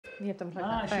You have to unplug that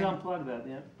I should phone. unplug that,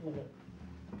 yeah. Okay.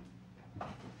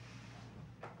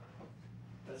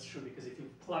 That's true, because if you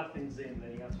plug things in,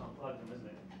 then you have to unplug them, isn't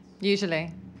it?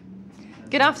 Usually.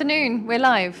 Good afternoon. We're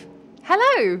live.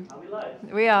 Hello. Are we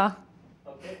live? We are.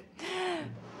 Okay.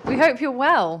 We hope you're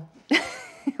well.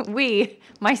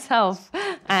 Myself,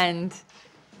 and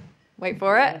wait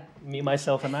for it. Me,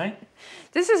 myself, and I.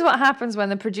 This is what happens when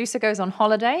the producer goes on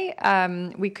holiday.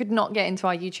 We could not get into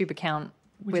our YouTube account.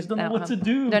 We just don't know what to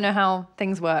do. Don't know how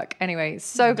things work. Anyway,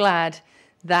 so glad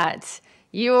that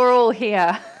you're all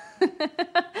here.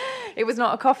 It was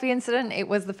not a coffee incident. It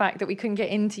was the fact that we couldn't get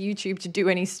into YouTube to do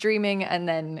any streaming, and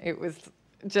then it was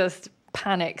just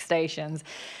panic stations.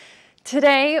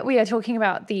 Today, we are talking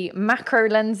about the macro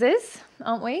lenses,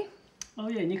 aren't we? Oh,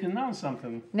 yeah, and you can announce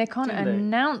something. Nikon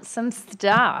announced some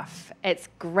stuff. It's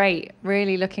great.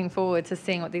 Really looking forward to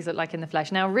seeing what these look like in the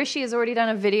flesh. Now, Rishi has already done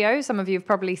a video. Some of you have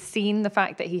probably seen the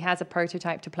fact that he has a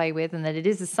prototype to play with and that it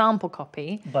is a sample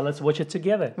copy. But let's watch it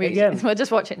together again. We'll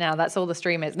just watch it now. That's all the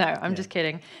stream is. No, I'm just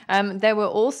kidding. There were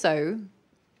also...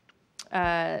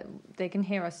 they can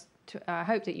hear us... I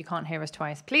hope that you can't hear us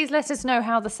twice. Please let us know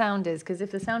how the sound is, because if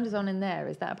the sound is on in there,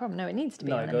 is that a problem? No, it needs to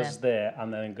be on in there. No, it goes there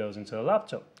and then it goes into a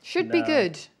laptop. Should be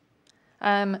good.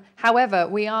 However,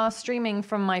 we are streaming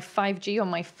from my 5G on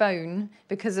my phone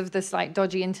because of this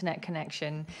dodgy internet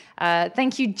connection.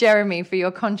 Thank you, Jeremy, for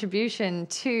your contribution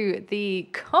to the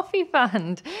coffee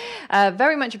fund.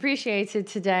 Very much appreciated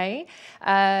today.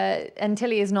 And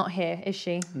Tilly is not here, is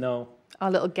she? No. Our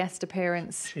little guest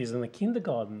appearance. She's in the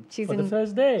kindergarten for the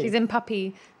first day. She's in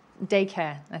puppy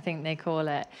daycare, I think they call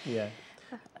it. Yeah.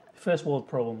 First world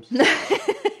problems.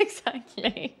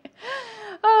 Exactly.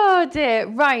 Oh, dear.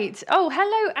 Right. Oh,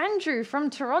 hello, Andrew from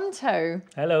Toronto.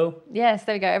 Hello. Yes,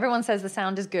 there we go. Everyone says the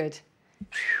sound is good.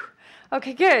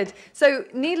 Okay, good. So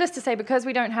needless to say, because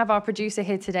we don't have our producer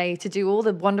here today to do all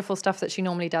the wonderful stuff that she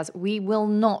normally does, we will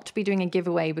not be doing a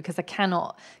giveaway because I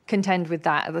cannot contend with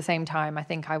that at the same time. I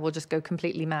think I will just go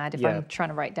completely mad if I'm trying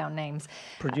to write down names.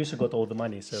 Producer got all the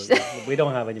money, so we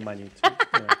don't have any money.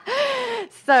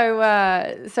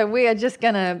 So we are just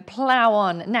going to plow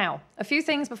on. Now, a few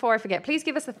things before I forget. Please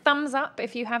give us a thumbs up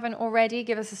if you haven't already.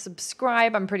 Give us a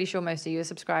subscribe. I'm pretty sure most of you are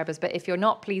subscribers, but if you're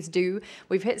not, please do.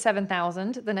 We've hit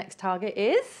 7,000. The next target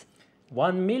is?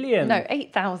 1 million. No,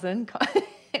 8,000.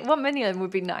 1 million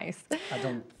would be nice. I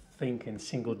don't think in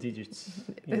single digits.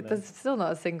 There's still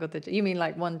not a single digit. You mean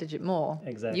like 1 digit more?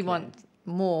 Exactly. You want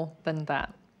more than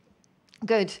that.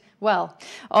 Good. Well,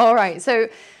 all right. So...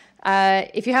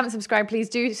 if you haven't subscribed, please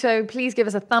do so. Please give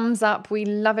us a thumbs up. We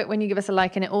love it when you give us a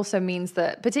like, and it also means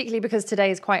that, particularly because today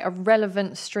is quite a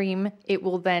relevant stream, it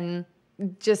will then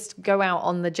just go out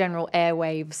on the general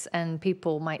airwaves and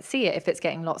people might see it if it's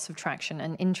getting lots of traction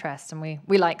and interest, and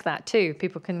we like that too.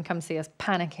 People can come see us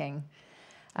panicking.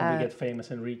 And we get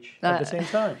famous and rich at the same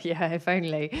time. Yeah, if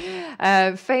only.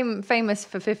 Famous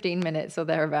for 15 minutes or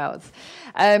thereabouts.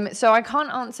 So I can't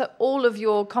answer all of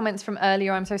your comments from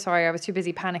earlier. I'm so sorry. I was too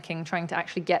busy panicking trying to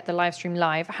actually get the live stream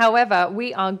live. However,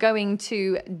 we are going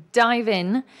to dive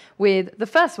in with the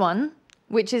first one,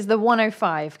 which is the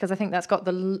 105, because I think that's got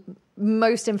the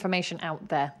most information out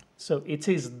there. So it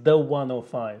is the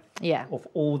 105 of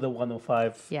all the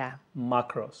 105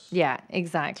 macros. Yeah,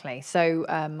 exactly. So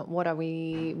what are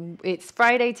we? It's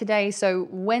Friday today. So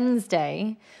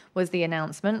Wednesday was the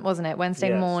announcement, wasn't it?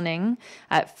 Wednesday morning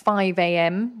at 5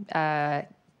 a.m.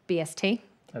 BST.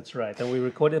 That's right. And we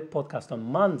recorded a podcast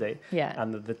on Monday. Yeah.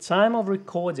 And at the time of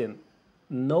recording,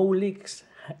 no leaks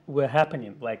were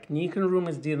happening. Like Nikon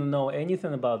rumors didn't know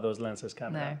anything about those lenses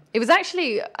coming out. It was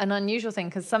actually an unusual thing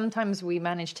because sometimes we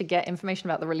manage to get information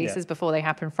about the releases before they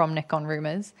happen from Nikon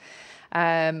rumors.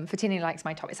 Foteini likes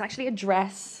my top. It's actually a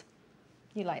dress.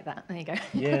 You like that? There you go.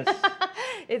 Yes.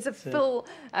 It's a full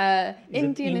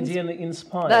Indian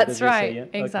inspired. That's right.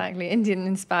 Exactly. Okay. Indian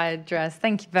inspired dress.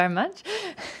 Thank you very much.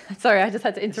 Sorry, I just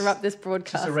had to interrupt this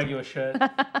broadcast. Just a regular shirt.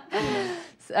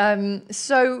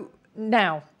 So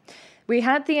now, we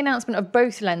had the announcement of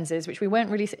both lenses, which we weren't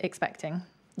really expecting.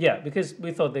 Yeah, because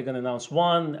we thought they're going to announce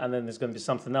one, and then there's going to be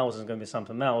something else, and there's going to be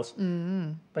something else.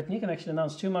 Mm-hmm. But Nikon actually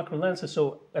announced 2 macro lenses,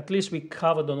 so at least we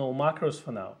covered on all macros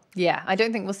for now. Yeah, I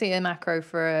don't think we'll see a macro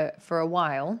for a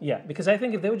while. Yeah, because I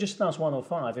think if they would just announce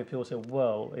 105, and people say,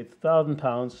 well, it's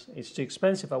 £1,000, it's too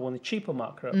expensive, I want a cheaper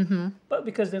macro. Mm-hmm. But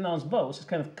because they announced both, it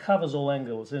kind of covers all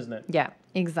angles, isn't it? Yeah,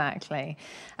 exactly.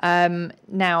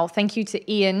 Now, thank you to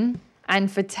Ian. And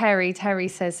for Terry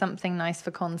says something nice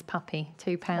for Con's puppy,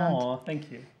 £2. Oh, thank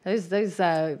you. Those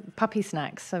puppy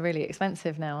snacks are really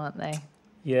expensive now, aren't they?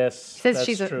 Yes, that's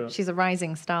true. She's a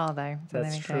rising star, though. So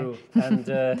that's true. And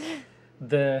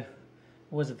the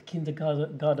was it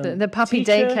kindergarten? The puppy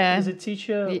teacher? daycare. Is it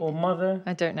teacher or mother?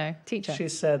 I don't know. Teacher. She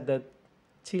said that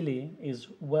Tilly is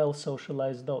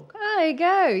well-socialized dog. There you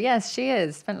go. Yes, she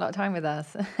is. Spent a lot of time with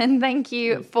us. And thank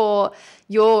you for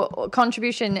your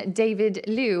contribution, David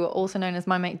Liu, also known as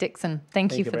my mate Dixon.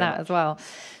 Thank you for that as well.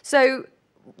 So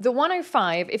the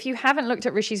 105, if you haven't looked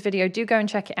at Rishi's video, do go and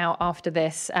check it out after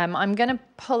this. I'm going to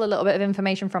pull a little bit of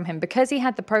information from him. Because he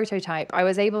had the prototype, I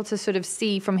was able to sort of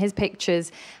see from his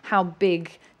pictures how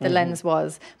big the lens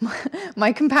was.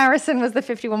 My comparison was the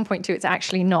 51.2. It's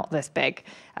actually not this big.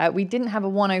 We didn't have a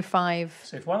 105.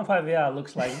 So if 105 VR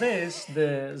looks like this,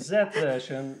 the Z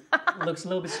version looks a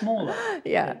little bit smaller.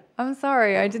 Yeah. I'm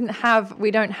sorry. We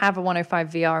don't have a 105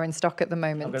 VR in stock at the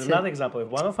moment. I've got another example. If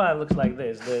 105 looks like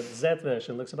this, the Z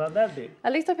version looks about that big.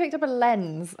 At least I picked up a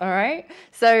lens, all right?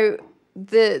 So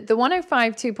the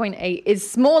 105 2.8 is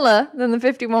smaller than the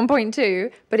 51.2,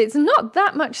 but it's not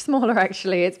that much smaller,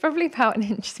 actually. It's probably about an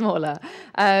inch smaller.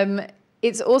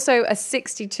 It's also a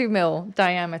 62 mil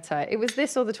diameter. It was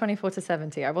this or the 24 to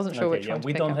 70. I wasn't sure which one to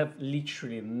we pick don't up. have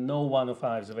literally no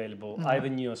 105s available, either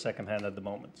new or secondhand at the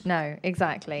moment. No,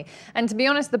 exactly. And to be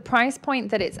honest, the price point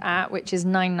that it's at, which is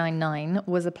 $999,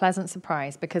 was a pleasant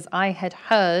surprise because I had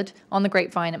heard on the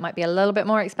grapevine it might be a little bit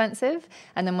more expensive.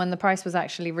 And then when the price was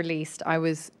actually released, I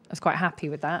was quite happy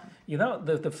with that. You know,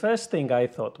 the first thing I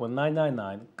thought when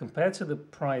 $999 compared to the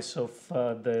price of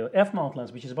the F-mount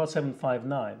lens, which is about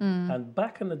 $759, and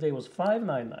back in the day was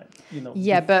 $599. You know,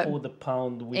 before the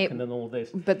pound weakened and all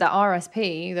this. But the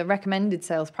RSP, the recommended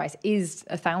sales price, is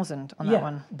 $1,000 on that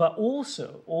one. But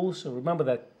also remember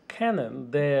that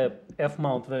Canon, their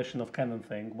F-mount version of Canon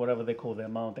thing, whatever they call their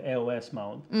mount, the AOS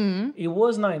mount, it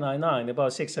was $999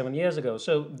 about 6-7 years ago.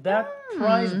 So that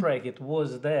price bracket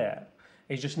was there.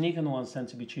 It's just Nikon ones tend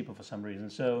to be cheaper for some reason.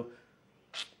 So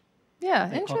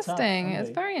yeah, interesting. It's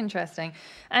very interesting.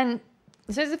 And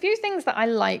so there's a few things that I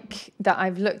like that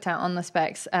I've looked at on the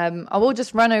specs. I will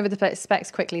just run over the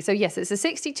specs quickly. So yes, it's a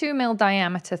 62 mil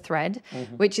diameter thread,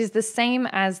 which is the same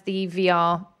as the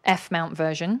VR F-mount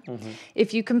version.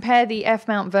 If you compare the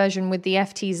F-mount version with the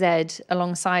FTZ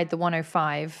alongside the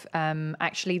 105,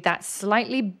 actually that's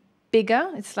slightly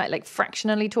bigger. It's like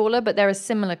fractionally taller, but they're a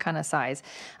similar kind of size.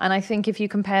 And I think if you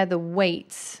compare the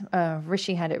weights,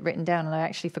 Rishi had it written down and I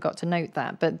actually forgot to note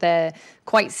that, but they're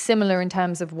quite similar in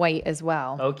terms of weight as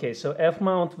well. Okay, so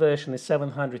F-mount version is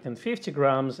 750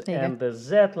 grams and the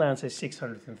Z lens is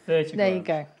 630 grams. There you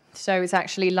go. So it's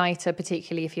actually lighter,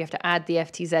 particularly if you have to add the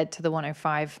FTZ to the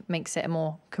 105, makes it a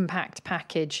more compact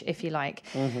package, if you like.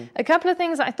 A couple of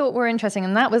things that I thought were interesting,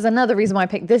 and that was another reason why I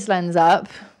picked this lens up.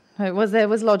 There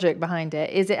was logic behind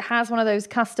it, is it has one of those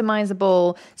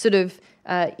customizable sort of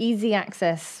easy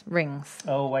access rings.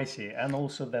 Oh, I see. And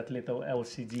also that little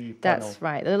LCD panel. That's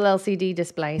right, the little LCD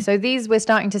display. So these we're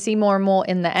starting to see more and more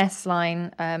in the S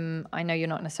line. I know you're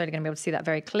not necessarily going to be able to see that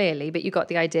very clearly, but you got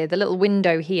the idea. The little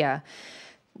window here.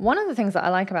 One of the things that I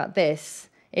like about this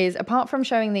is apart from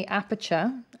showing the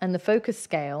aperture and the focus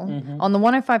scale, on the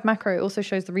 105 macro, it also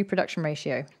shows the reproduction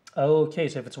ratio. Okay,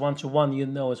 so if it's 1:1, you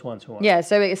know it's 1:1. Yeah,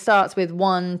 so it starts with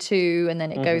 1, 2, and then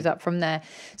it goes up from there.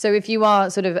 So if you are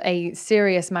sort of a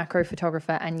serious macro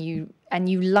photographer and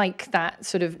you like that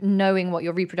sort of knowing what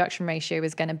your reproduction ratio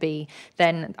is going to be,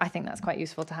 then I think that's quite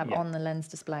useful to have on the lens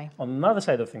display. On another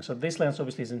side of things, so this lens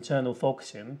obviously is internal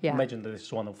focusing. Imagine that this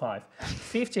is 105.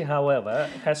 50, however,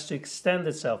 has to extend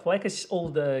itself like an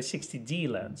old 60D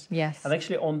lens. Yes. And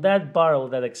actually on that barrel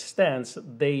that extends,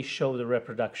 they show the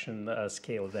reproduction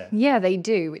scale there. Yeah, they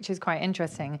do, which is quite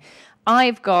interesting.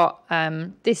 I've got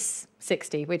this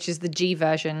 60, which is the G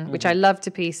version, which I love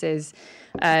to pieces.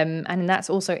 And that's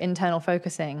also internal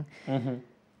focusing.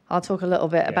 I'll talk a little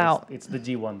bit about... It's the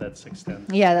G one that's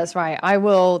extended. Yeah, that's right. I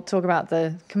will talk about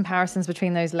the comparisons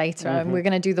between those later. We're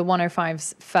going to do the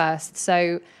 105s first.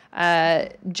 So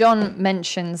John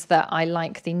mentions that I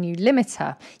like the new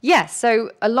limiter. Yes,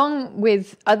 so along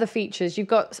with other features, you've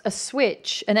got a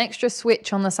switch, an extra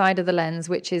switch on the side of the lens,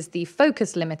 which is the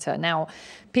focus limiter. Now,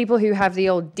 people who have the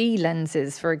old D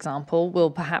lenses, for example, will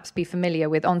perhaps be familiar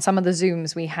with, on some of the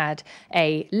zooms, we had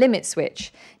a limit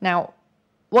switch. Now,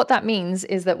 what that means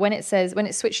is that when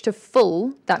it's switched to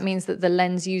full, that means that the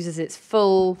lens uses its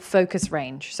full focus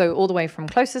range. So all the way from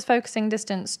closest focusing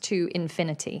distance to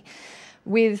infinity.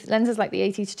 With lenses like the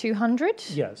 80 to 200?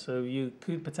 Yeah, so you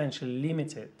could potentially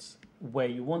limit it where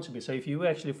you want to be. So if you were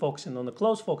actually focusing on the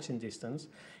close focusing distance,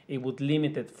 it would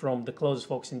limit it from the closest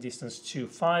focusing distance to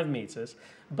 5 meters.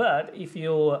 But if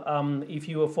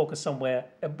you were focused somewhere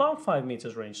above 5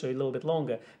 meters range, so a little bit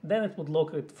longer, then it would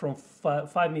lock it from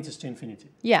 5 meters to infinity.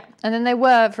 Yeah, and then they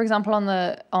were, for example,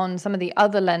 on some of the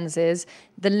other lenses,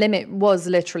 the limit was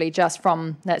literally just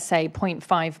from, let's say,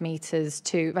 0.5 meters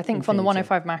to, I think, infinity. From the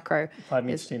 105 macro. 5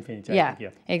 meters to infinity. Yeah,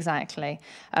 exactly.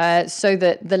 So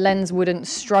that the lens wouldn't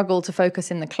struggle to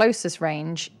focus in the closest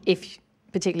range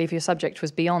particularly if your subject was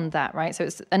beyond that, right? So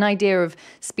it's an idea of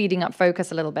speeding up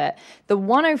focus a little bit. The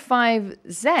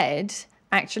 105Z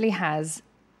actually has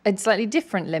a slightly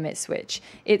different limit switch.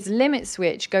 Its limit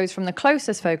switch goes from the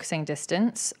closest focusing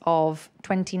distance of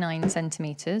 29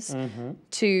 centimeters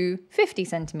to 50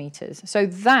 centimeters. So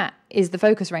that is the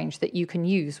focus range that you can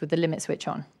use with the limit switch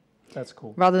on. That's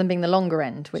cool. Rather than being the longer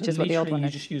end, which is what the old one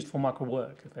is. You just used for macro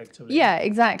work, effectively. Yeah,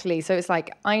 exactly. So it's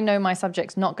like, I know my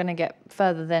subject's not going to get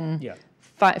further than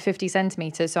 50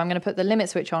 centimeters, so I'm going to put the limit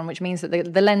switch on, which means that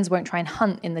the lens won't try and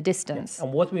hunt in the distance. Yeah.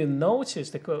 And what we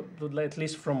noticed, at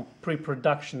least from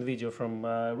pre-production video from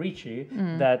Ricci,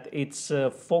 that its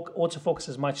autofocus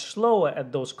is much slower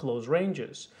at those close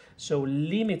ranges. So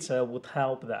limiter would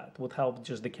help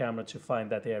just the camera to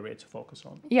find that area to focus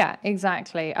on. Yeah,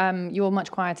 exactly. You're much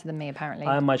quieter than me, apparently.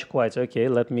 I'm much quieter. Okay,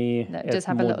 let me just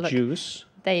have more a little juice.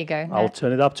 There you go. I'll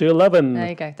turn it up to 11. There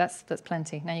you go. That's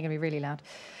plenty. Now you're going to be really loud.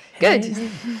 Good.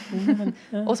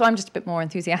 Also, I'm just a bit more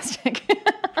enthusiastic.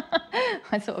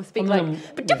 I sort of speak like...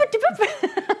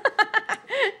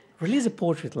 Release a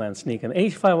portrait lens, Nikon,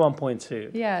 85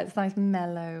 1.2. Yeah, it's nice,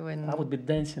 mellow, and I would be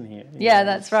dancing here. Yeah,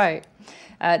 that's right.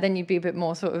 Then you'd be a bit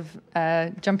more sort of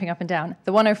jumping up and down.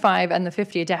 The 105 and the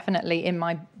 50 are definitely in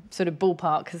my sort of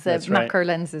ballpark because the macro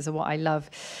lenses are what I love.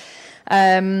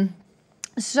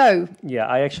 So yeah,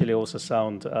 I actually also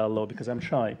sound low because I'm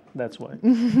shy. That's why.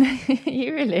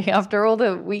 You really, after all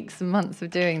the weeks and months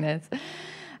of doing this.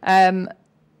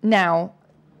 Now,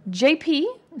 JP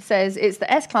says it's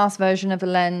the S-Class version of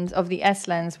the S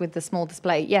lens with the small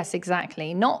display. Yes,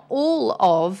 exactly. Not all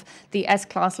of the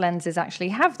S-Class lenses actually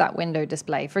have that window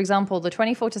display. For example, the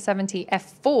 24-70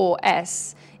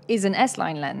 f4S is an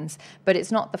S-line lens, but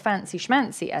it's not the fancy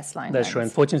schmancy S-line lens. That's right.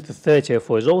 And 14-30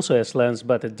 f4 is also S-lens,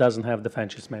 but it doesn't have the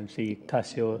fancy schmancy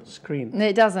Tasio screen.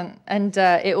 It doesn't. And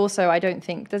it also, I don't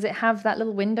think, does it have that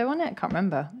little window on it? I can't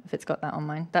remember if it's got that on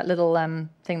mine. That little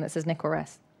thing that says Nick or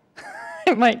S.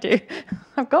 It might do.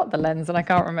 I've got the lens and I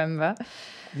can't remember.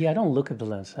 Yeah, I don't look at the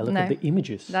lens. I look at the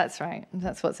images. That's right.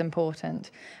 That's what's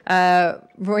important.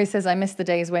 Roy says, I miss the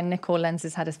days when Nikkor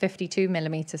lenses had a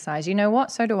 52mm size. You know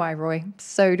what? So do I, Roy.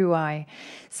 So do I.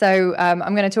 So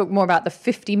I'm going to talk more about the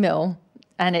 50mm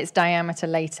and its diameter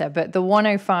later. But the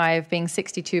 105 being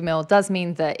 62mm does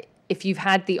mean that if you've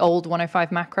had the old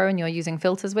 105 macro and you're using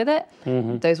filters with it,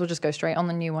 those will just go straight on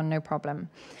the new one, no problem.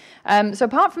 So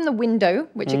apart from the window,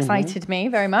 which excited me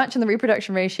very much, and the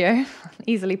reproduction ratio,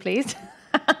 easily pleased.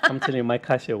 I'm telling you, my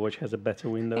Casio watch has a better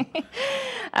window.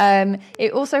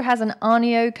 It also has an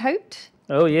Arneo coat.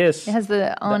 Oh, yes. It has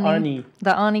the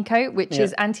Arnie coat, which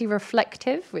is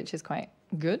anti-reflective, which is quite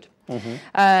good.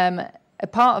 A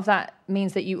part of that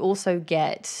means that you also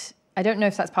get... I don't know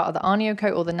if that's part of the Arneo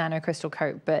coat or the nano crystal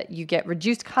coat, but you get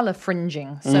reduced color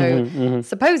fringing. So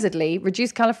supposedly,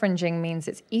 reduced color fringing means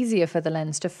it's easier for the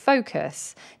lens to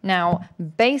focus. Now,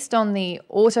 based on the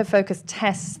autofocus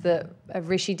tests that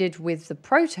Rishi did with the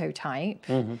prototype,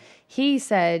 he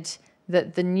said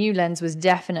that the new lens was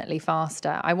definitely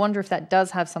faster. I wonder if that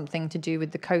does have something to do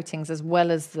with the coatings as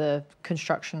well as the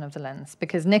construction of the lens,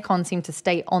 because Nikon seemed to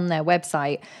state on their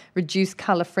website, reduced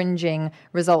color fringing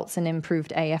results in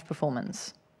improved AF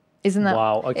performance. Isn't that...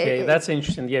 Wow, okay, that's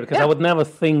interesting. Yeah, because I would never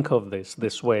think of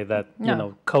this way, that, you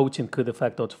know, coating could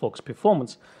affect autofocus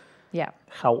performance. Yeah.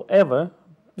 However,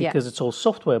 because it's all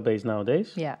software-based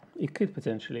nowadays, it could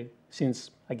potentially,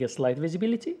 since, I guess, light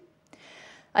visibility.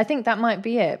 I think that might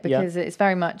be it, because it's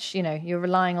very much, you know, you're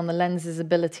relying on the lens's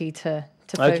ability to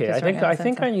focus. Okay, I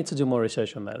think I need to do more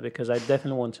research on that, because I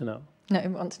definitely want to know. No, I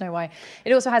want to know why.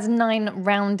 It also has 9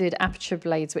 rounded aperture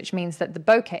blades, which means that the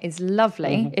bokeh is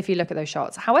lovely if you look at those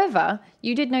shots. However,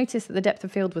 you did notice that the depth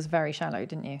of field was very shallow,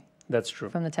 didn't you? That's true.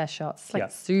 From the test shots. It's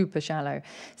like super shallow.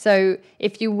 So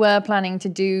if you were planning to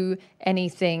do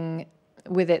anything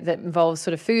with it that involves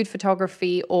sort of food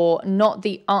photography, or not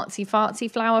the artsy-fartsy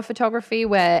flower photography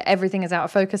where everything is out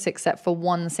of focus except for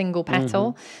one single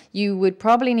petal, you would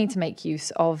probably need to make use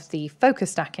of the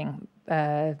focus stacking,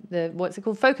 what's it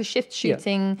called? Focus shift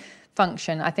shooting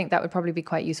function. I think that would probably be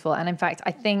quite useful. And in fact,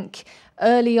 I think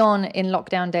early on in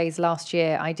lockdown days last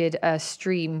year, I did a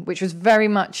stream which was very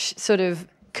much sort of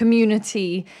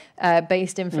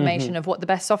community-based information of what the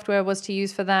best software was to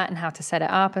use for that and how to set it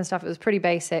up and stuff. It was pretty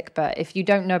basic, but if you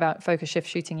don't know about focus shift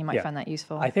shooting, you might find that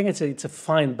useful. I think it's a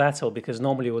fine battle, because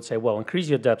normally you would say, well, increase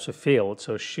your depth of field,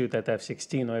 so shoot at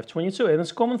f16 or f22, and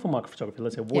it's common for macro photography,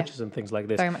 let's say watches and things like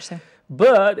this. Very much so.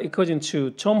 But according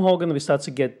to Tom Hogan, we start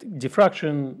to get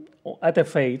diffraction at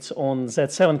f8 on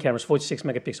Z7 cameras, 46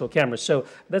 megapixel cameras. So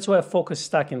that's where focus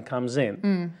stacking comes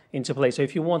into play. So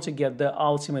if you want to get the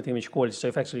ultimate image quality, so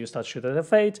if actually you start shooting at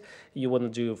f8, you want to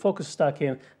do focus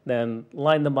stacking, then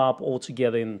line them up all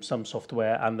together in some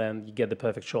software, and then you get the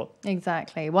perfect shot.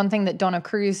 Exactly. One thing that Donna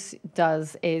Cruz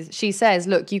does is she says,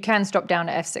 look, you can stop down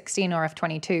at f16 or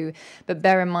f22, but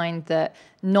bear in mind that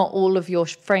not all of your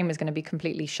frame is going to be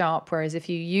completely sharp. Whereas if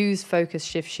you use focus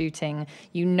shift shooting,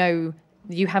 you know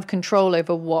you have control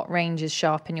over what range is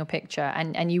sharp in your picture,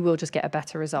 and you will just get a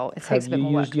better result. It takes a bit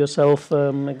more work. Have you used yourself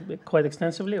quite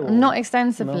extensively? Or? Not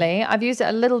extensively. No? I've used it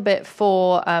a little bit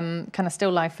for kind of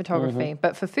still life photography,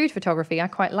 but for food photography, I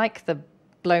quite like the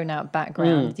blown out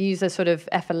background. You use a sort of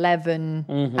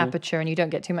f11 aperture and you don't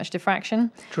get too much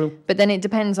diffraction. True. But then it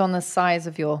depends on the size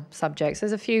of your subjects.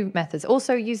 There's a few methods.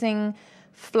 Also using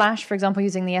flash, for example,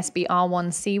 using the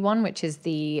SBR1C1, which is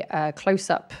the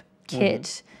close-up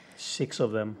kit. 6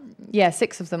 of them. Yeah,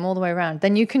 6 of them all the way around.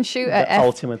 Then you can shoot at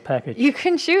ultimate package. You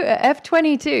can shoot at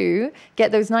f22,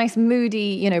 get those nice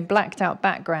moody, blacked out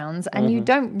backgrounds, and you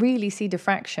don't really see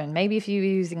diffraction. Maybe if you were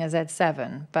using a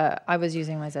Z7, but I was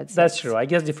using my Z6. That's true. I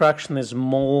guess diffraction is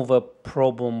more of a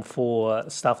problem for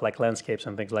stuff like landscapes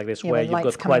and things like this, where you've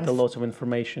got quite a lot of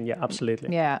information. Yeah,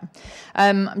 absolutely. Yeah.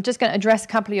 I'm just going to address a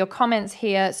couple of your comments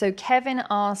here. So Kevin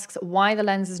asks why the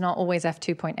lens is not always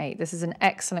f2.8. This is an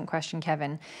excellent question,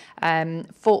 Kevin.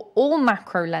 For all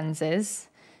macro lenses,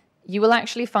 you will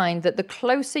actually find that the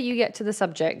closer you get to the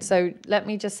subject, so let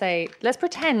me just say, let's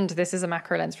pretend this is a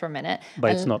macro lens for a minute.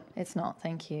 But it's not. It's not,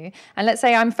 thank you. And let's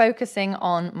say I'm focusing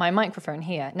on my microphone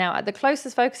here. Now, at the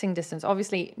closest focusing distance,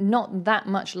 obviously not that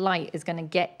much light is going to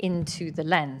get into the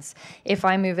lens. If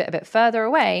I move it a bit further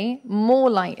away, more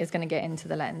light is going to get into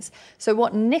the lens. So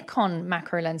what Nikon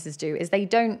macro lenses do is they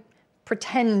don't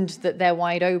pretend that they're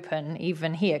wide open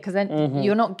even here, because then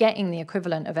you're not getting the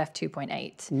equivalent of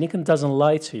f2.8. Nikon doesn't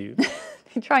lie to you.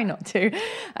 Try not to.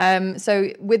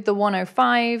 So with the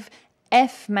 105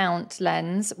 f-mount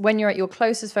lens, when you're at your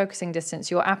closest focusing distance,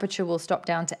 your aperture will stop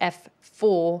down to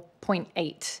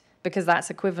f4.8, because that's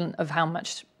equivalent of how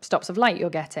much stops of light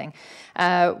you're getting.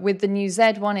 With the new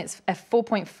Z1, it's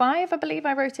f4.5, I believe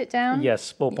I wrote it down.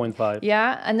 Yes, 4.5.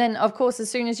 Yeah, and then, of course, as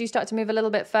soon as you start to move a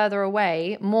little bit further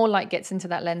away, more light gets into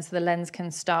that lens, so the lens can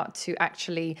start to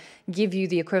actually give you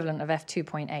the equivalent of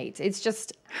f2.8. It's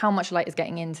just how much light is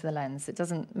getting into the lens. It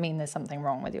doesn't mean there's something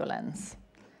wrong with your lens.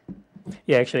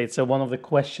 Yeah, actually, it's one of the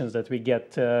questions that we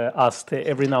get asked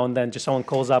every now and then. Just someone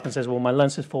calls up and says, well, my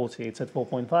lens is 40, it's at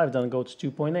 4.5, then go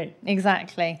to 2.8.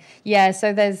 Exactly. Yeah,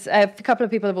 so there's a couple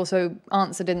of people have also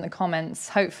answered in the comments.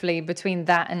 Hopefully, between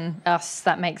that and us,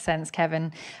 that makes sense,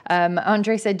 Kevin.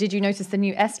 Andre said, did you notice the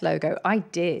new S logo? I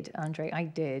did, Andre, I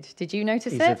did. Did you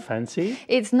notice it? Is it fancy?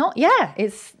 It's not,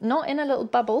 it's not in a little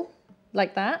bubble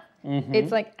like that.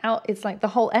 It's like it's like the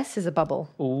whole S is a bubble.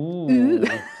 Ooh.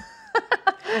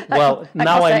 Well,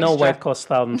 now I know why it costs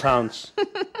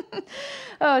 £1,000.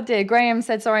 Oh dear, Graham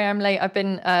said, sorry I'm late. I've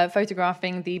been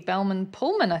photographing the Bellman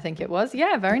Pullman, I think it was.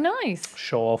 Yeah, very nice.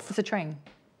 Show off. It's a train.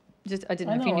 I didn't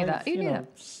know if you knew that. You knew that.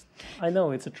 I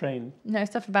know, it's a train. No,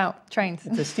 stuff about trains.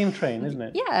 It's a steam train, isn't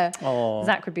it? Yeah. Oh.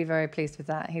 Zach would be very pleased with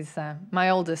that. He's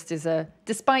my oldest is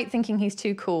despite thinking he's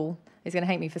too cool, he's going to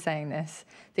hate me for saying this.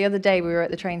 The other day we were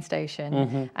at the train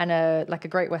station and a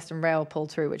Great Western Rail pulled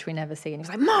through, which we never see. And he was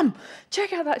like, Mum,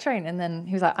 check out that train. And then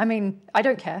he was like, I mean, I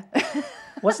don't care.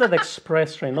 What's that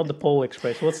express train? Not the Pole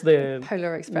Express. What's the...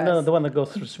 Polar Express. No, the one that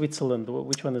goes through Switzerland.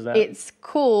 Which one is that? It's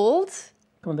called...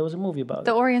 Come on, there was a movie about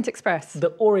The Orient Express.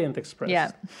 The Orient Express.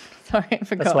 Yeah. Sorry, I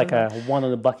forgot. That's like a one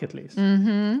on the bucket list.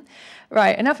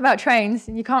 Right, enough about trains.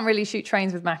 You can't really shoot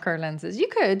trains with macro lenses. You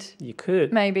could. You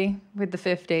could. Maybe, with the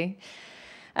 50.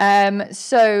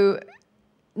 So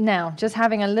now, just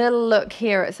having a little look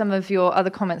here at some of your other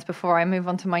comments before I move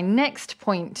on to my next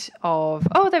point of,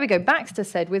 there we go. Baxter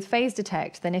said, with phase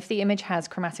detect, then if the image has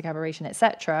chromatic aberration,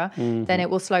 etc., then it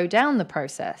will slow down the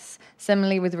process.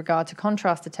 Similarly, with regard to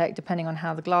contrast detect, depending on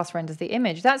how the glass renders the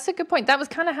image. That's a good point. That was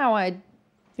kind of how I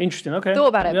Interesting. Okay. thought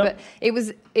about it, Yep. but it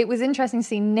was interesting to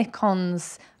see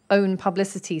Nikon's own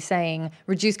publicity saying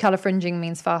reduced color fringing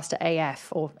means faster AF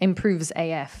or improves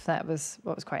AF. That was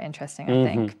what was quite interesting, I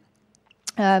think.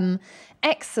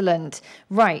 Excellent.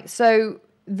 Right. So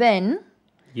then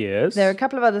Yes. There are a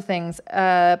couple of other things.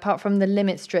 Apart from the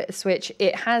limit switch,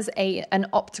 it has an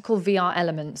optical VR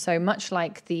element. So much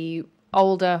like the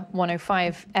older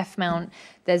 105 F mount,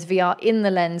 there's VR in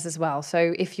the lens as well.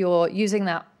 So if you're using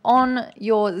that on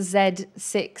your Z6,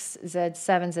 Z7,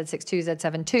 Z6 II,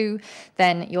 Z7 II,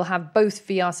 then you'll have both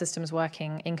VR systems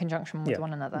working in conjunction with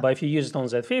one another. But if you use it on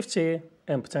Z50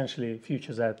 and potentially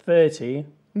future Z30,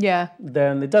 yeah,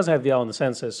 then it doesn't have VR on the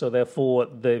sensors, so therefore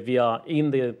the VR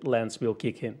in the lens will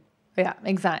kick in. Yeah,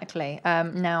 exactly.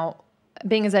 Now,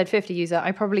 being a Z50 user,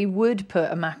 I probably would put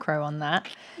a macro on that.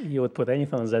 You would put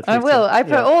anything on Z50. I will. I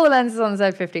put all the lenses on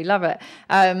Z50. Love it.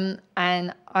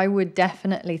 And I would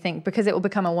definitely think, because it will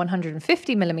become a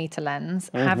 150 millimeter lens,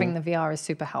 having the VR is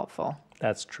super helpful.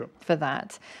 That's true. For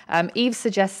that. Eve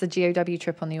suggests the GOW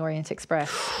trip on the Orient Express.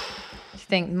 Do you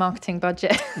think marketing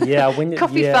budget? Yeah,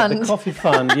 coffee fund. The coffee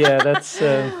fund. Yeah, that's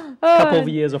a couple of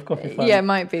years of coffee fund. Yeah, it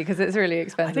might be because it's really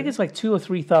expensive. I think it's like £2,000 or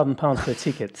 £3,000 per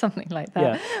ticket. Something like that.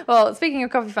 Yeah. Well, speaking of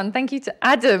coffee fund, thank you to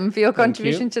Adam for your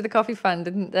contribution to the coffee fund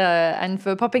and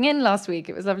for popping in last week.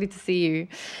 It was lovely to see you.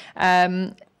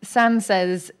 Sam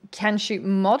says, can shoot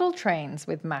model trains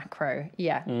with macro.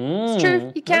 Yeah, it's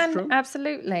true. You can, true.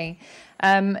 Absolutely.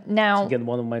 Now, again,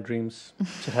 one of my dreams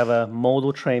to have a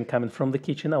model train coming from the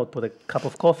kitchen. I would put a cup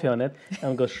of coffee on it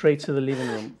and go straight to the living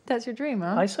room. That's your dream,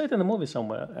 huh? I saw it in a movie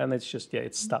somewhere, and it's just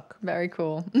it's stuck. Very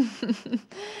cool.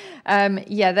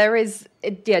 There is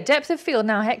depth of field.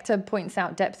 Now Hector points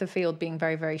out depth of field being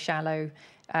very, very shallow,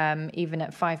 even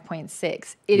at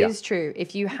 5.6. It is true.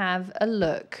 If you have a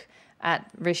look at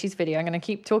Rishi's video, I'm going to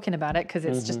keep talking about it because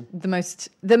it's just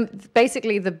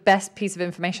basically the best piece of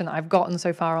information that I've gotten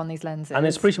so far on these lenses. And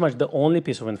it's pretty much the only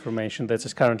piece of information that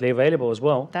is currently available as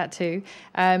well. That too.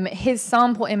 His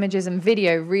sample images and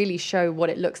video really show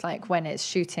what it looks like when it's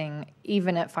shooting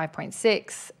even at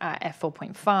 5.6, at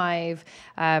f4.5,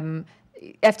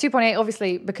 f2.8,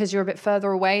 obviously, because you're a bit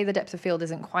further away, the depth of field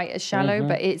isn't quite as shallow,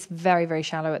 but it's very, very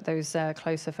shallow at those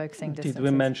closer focusing distances. Did we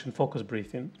mention focus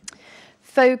breathing?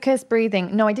 Focus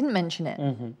breathing. No, I didn't mention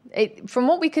it. From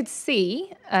what we could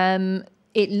see,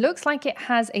 it looks like it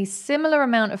has a similar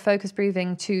amount of focus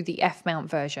breathing to the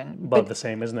F-mount version. But the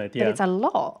same, isn't it? Yeah. But it's a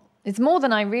lot. It's more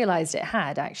than I realized it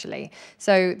had, actually.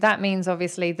 So that means,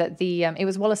 obviously, that it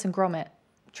was Wallace and Gromit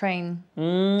train.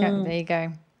 There you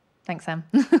go. Thanks, Sam.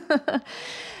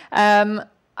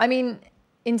 I mean,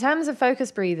 in terms of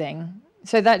focus breathing,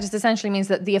 so that just essentially means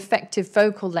that the effective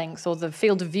focal length, or the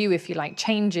field of view, if you like,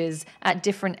 changes at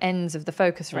different ends of the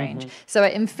focus range. So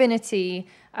at infinity,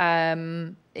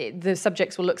 the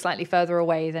subjects will look slightly further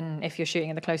away than if you're shooting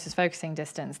at the closest focusing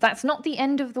distance. That's not the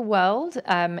end of the world.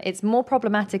 It's more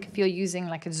problematic if you're using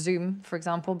like a zoom, for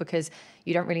example, because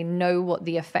you don't really know what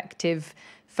the effective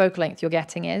focal length you're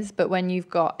getting is. But when you've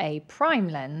got a prime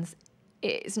lens,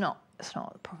 it's not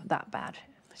that bad.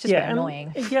 It's just a bit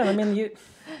annoying. Yeah,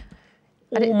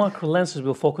 I mean, all macro lenses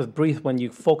will focus breathe when you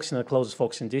focus in the closest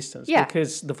focusing distance. Yeah.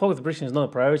 Because the focus breathing is not a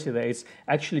priority there. It's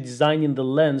actually designing the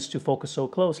lens to focus so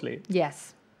closely.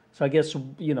 Yes. So I guess,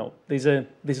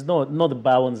 there's not a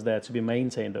balance there to be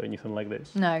maintained or anything like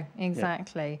this. No,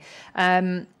 exactly.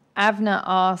 Yeah. Avner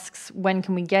asks, when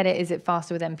can we get it? Is it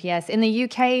faster with MPS? In the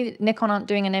UK, Nikon aren't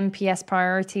doing an MPS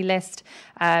priority list.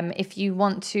 If you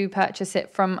want to purchase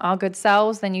it from our good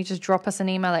selves, then you just drop us an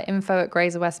email at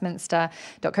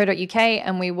info@grazeofwestminster.co.uk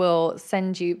and we will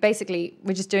send you, basically,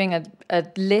 we're just doing a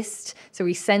list. So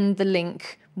we send the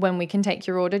link when we can take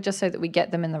your order, just so that we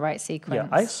get them in the right sequence. Yeah,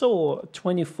 I saw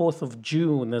 24th of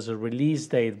June as a release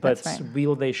date, but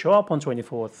will they show up on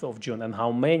 24th of June? And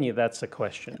how many? That's a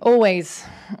question. Always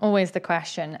the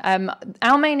question.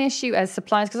 Our main issue as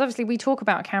suppliers, because obviously we talk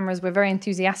about cameras, we're very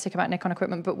enthusiastic about Nikon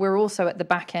equipment, but we're also at the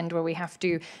back end where we have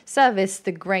to service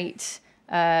the great,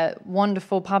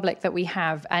 wonderful public that we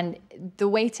have. And the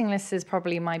waiting list is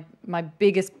probably my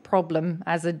biggest problem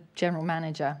as a general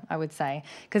manager, I would say,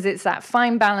 because it's that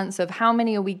fine balance of how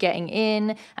many are we getting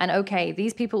in, and okay,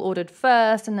 these people ordered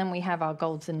first, and then we have our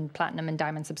golds and platinum and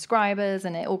diamond subscribers,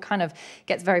 and it all kind of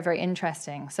gets very, very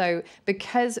interesting. So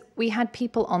because we had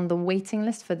people on the waiting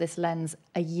list for this lens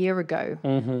a year ago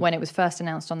when it was first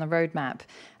announced on the roadmap,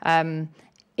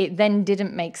 it then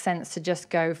didn't make sense to just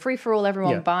go free for all,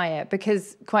 everyone buy it,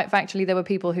 because quite factually there were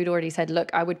people who'd already said, look,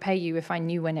 I would pay you if I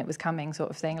knew when it was coming, sort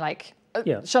of thing, like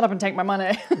shut up and take my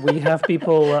money. We have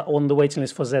people on the waiting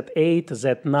list for Z8,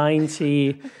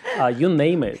 Z90, you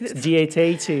name it,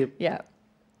 D880. Yeah.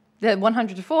 The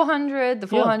 100 to 400, the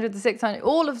 400 to 600,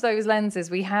 all of those lenses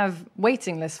we have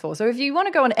waiting lists for. So if you want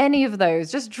to go on any of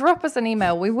those, just drop us an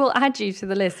email. We will add you to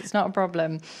the list. It's not a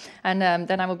problem. And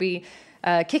then I will be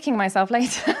kicking myself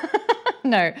later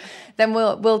No, then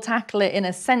we'll tackle it in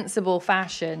a sensible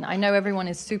fashion. I know everyone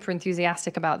is super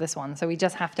enthusiastic about this one, so we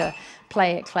just have to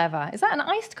play it clever. Is that an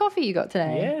iced coffee you got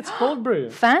today? Yeah, it's cold brew.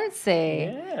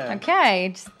 Fancy. Yeah. Okay,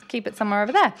 just keep it somewhere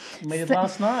over there. Made it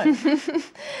last night.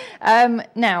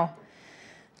 Now,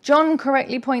 John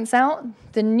correctly points out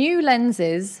the new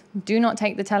lenses do not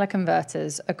take the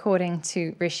teleconverters, according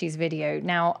to Rishi's video.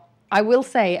 Now, I will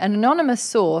say an anonymous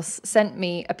source sent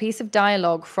me a piece of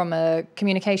dialogue from a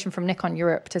communication from Nikon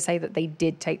Europe to say that they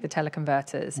did take the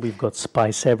teleconverters. We've got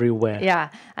spice everywhere.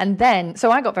 Yeah. And then,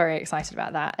 so I got very excited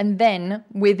about that. And then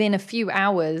within a few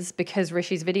hours, because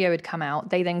Rishi's video had come out,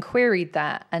 they then queried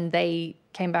that and they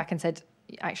came back and said,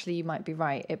 actually, you might be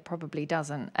right. It probably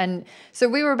doesn't. And so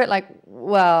we were a bit like,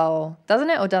 well, doesn't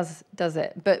it or does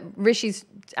it? But Rishi's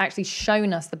actually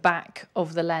shown us the back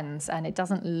of the lens and it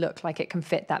doesn't look like it can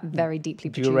fit that very deeply.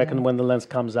 Do you reckon when the lens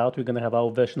comes out, we're going to have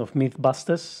our version of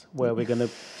Mythbusters where we're going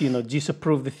to,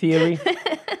 disapprove the theory?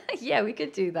 Yeah, we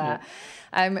could do that.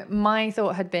 Yeah. My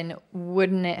thought had been,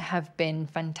 wouldn't it have been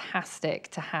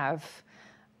fantastic to have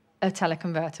a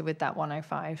teleconverter with that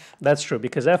 105? That's true,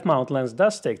 because F-mount lens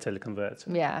does take teleconverter.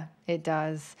 Yeah, it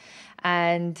does.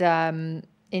 And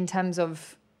in terms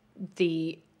of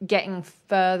the getting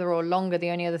further or longer, the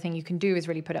only other thing you can do is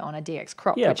really put it on a DX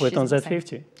crop. Yeah, put it on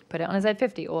Z50. Put it on a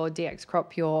Z50 or DX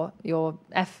crop your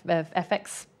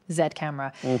FX Z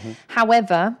camera. Mm-hmm.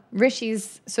 However,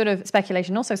 Rishi's sort of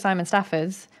speculation, also Simon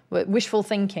Stafford's wishful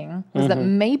thinking, was that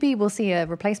maybe we'll see a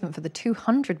replacement for the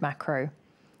 200 macro.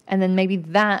 And then maybe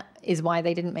that is why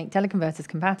they didn't make teleconverters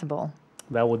compatible.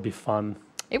 That would be fun.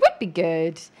 It would be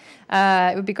good.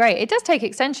 It would be great. It does take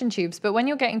extension tubes, but when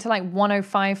you're getting to like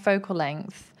 105 focal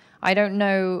length, I don't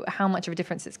know how much of a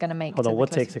difference it's going to make. Hold on,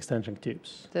 what takes extension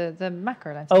tubes? The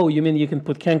macro lens. Oh, you mean you can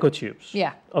put Kenko tubes?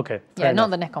 Yeah. Okay. Yeah,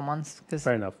 not the Nikon ones, because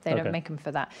fair enough. They don't make them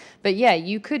for that. But yeah,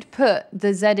 you could put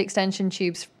the Z extension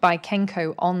tubes by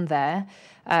Kenko on there.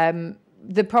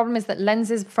 The problem is that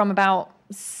lenses from about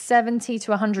 70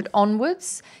 to 100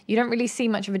 onwards, you don't really see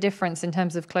much of a difference in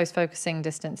terms of close focusing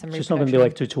distance and reproduction. It's not going to be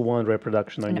like 2:1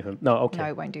 reproduction or anything. No, okay. No,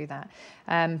 it won't do that.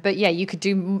 But yeah, you could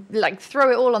do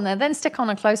throw it all on there, then stick on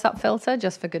a close-up filter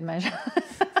just for good measure.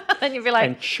 Then you'd be like...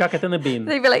 And chuck it in the bin.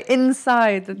 They'd be like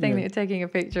inside the thing that you're taking a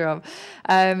picture of.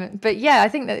 But yeah, I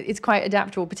think that it's quite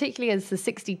adaptable, particularly as the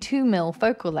 62 mil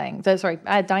focal length,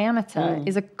 diameter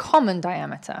is a common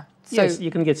diameter. So, yes,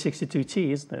 you can get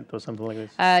 62T, isn't it, or something like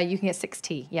this? You can get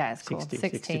 6T. Yeah, it's called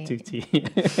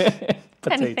 62T.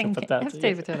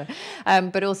 Potato.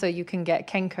 But also you can get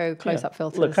Kenko close-up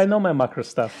filters. Look, I know my macro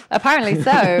stuff. Apparently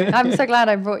so. I'm so glad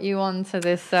I brought you on to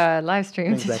this live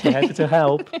stream. Exactly, happy to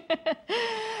help.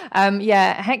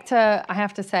 Hector, I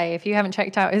have to say, if you haven't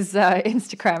checked out his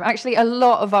Instagram, actually a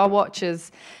lot of our watchers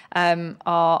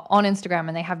are on Instagram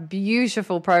and they have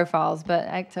beautiful profiles, but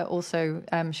Hector also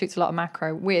shoots a lot of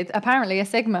macro with apparently a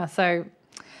Sigma, so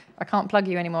I can't plug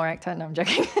you anymore, Hector. No, I'm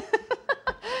joking.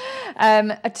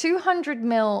 A 200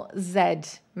 mil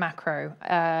Z macro,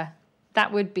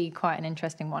 that would be quite an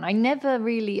interesting one. I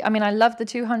love the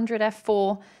 200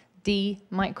 F4D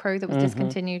micro that was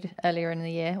discontinued earlier in the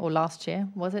year, or last year.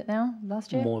 Was it now?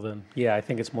 Last year? I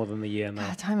think it's more than a year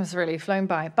now. Time has really flown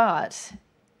by, but...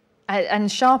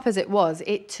 And sharp as it was,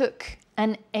 it took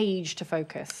an age to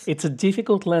focus. It's a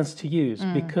difficult lens to use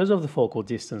because of the focal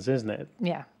distance, isn't it?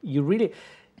 Yeah.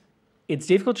 It's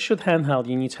difficult to shoot handheld.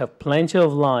 You need to have plenty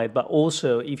of light, but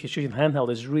also if you're shooting handheld,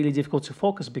 it's really difficult to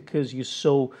focus because you're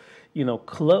so,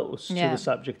 close to the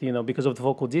subject, because of the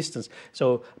focal distance.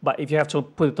 So, but if you have to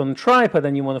put it on a tripod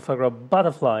and you want to figure out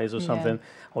butterflies or something,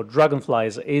 or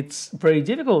dragonflies, it's very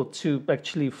difficult to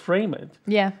actually frame it.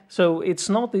 Yeah. So it's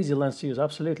not easy lens to use,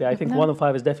 absolutely. I think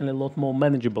 105 is definitely a lot more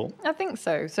manageable. I think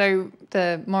so. So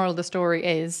the moral of the story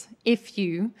is, if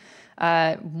you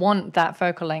want that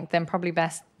focal length, then probably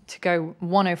best to go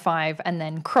 105 and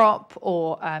then crop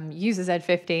or use a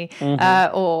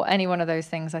Z50 or any one of those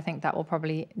things. I think that will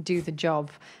probably do the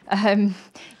job.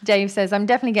 Dave says, I'm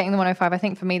definitely getting the 105. I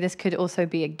think for me, this could also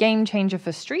be a game changer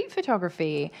for street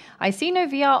photography. I see no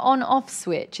VR on-off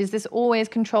switch. Is this always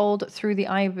controlled through the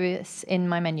IBIS in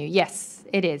my menu? Yes,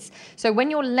 it is. So when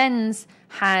your lens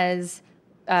has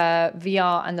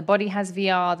VR and the body has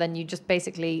VR, then you just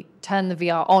basically turn the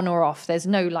VR on or off. There's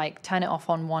no turn it off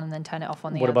on one and then turn it off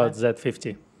on the other. What about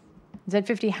Z50?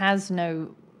 Z50 has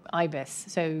no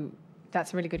IBIS, so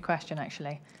that's a really good question,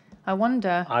 actually. I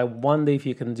wonder if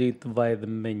you can do it via the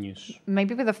menus.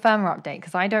 Maybe with a firmware update,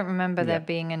 because I don't remember there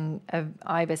being an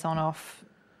IBIS on-off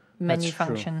menu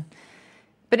function.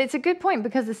 But it's a good point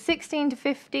because the 16 to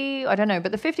 50, I don't know,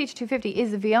 but the 50 to 250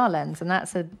 is a VR lens, and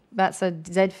that's a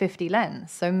Z50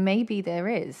 lens. So maybe there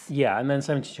is. Yeah, and then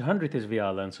 70-200 is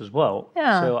VR lens as well.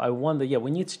 Yeah. So I wonder. Yeah,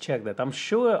 we need to check that. I'm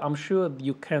sure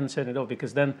you can set it off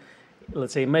because then,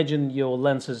 let's say, imagine your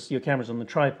lenses, your camera's on the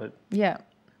tripod. Yeah,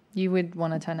 you would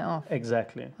want to turn it off.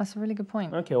 Exactly. That's a really good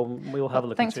point. Okay, well, we'll have a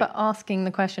look. Thanks for asking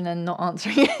the question and not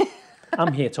answering it.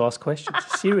 I'm here to ask questions,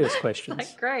 serious questions.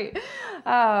 That's great.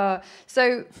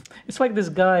 So it's like this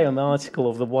guy on the article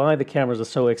of why the cameras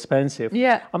are so expensive.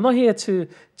 Yeah. I'm not here to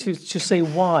say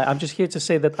why. I'm just here to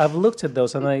say that I've looked at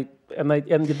those and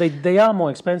they are more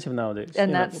expensive nowadays.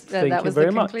 And that was the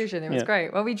conclusion. It was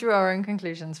great. Well, we drew our own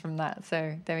conclusions from that.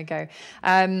 So there we go.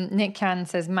 Nick Can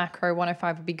says macro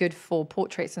 105 would be good for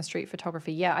portraits and street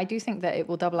photography. Yeah, I do think that it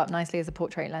will double up nicely as a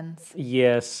portrait lens.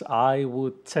 Yes, I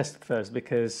would test it first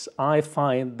because I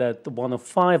find that the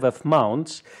 105 f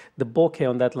mounts, the bokeh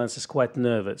on that lens is quite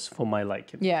nervous for my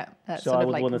liking. Yeah. That's so I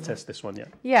would want to test this one, yeah.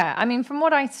 Yeah, I mean, from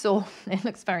what I saw, it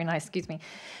looks very nice, excuse me.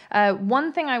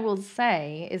 One thing I will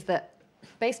say is that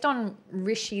based on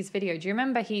Rishi's video, do you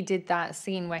remember he did that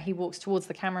scene where he walks towards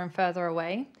the camera and further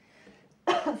away?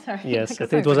 Sorry. Yes, I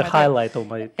think it was a highlight of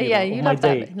my day. Yeah, you love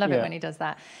that. Love it when he does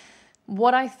that.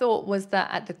 What I thought was that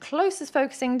at the closest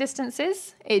focusing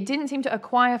distances, it didn't seem to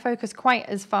acquire focus quite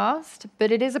as fast,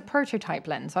 but it is a prototype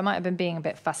lens, so I might have been being a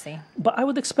bit fussy. But I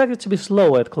would expect it to be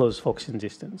slower at close focusing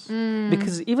distance.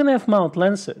 Because even f-mount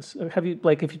lenses, if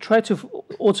you try to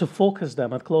autofocus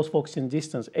them at close focusing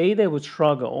distance, they would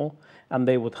struggle and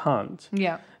they would hunt.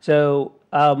 Yeah. So,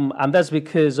 and that's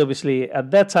because obviously at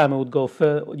that time it would go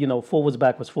forwards,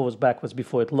 backwards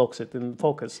before it locks it in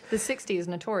focus. The 60 is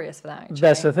notorious for that, actually.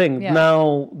 That's the thing. Yeah.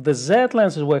 Now, the Z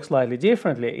lenses work slightly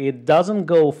differently. It doesn't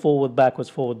go forward,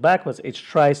 backwards. It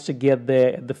tries to get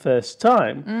there the first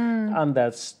time. And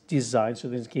that's designed so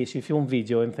in case you film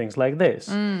video and things like this.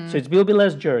 So it will be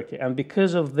less jerky. And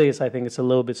because of this, I think it's a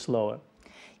little bit slower.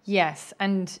 Yes,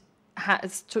 and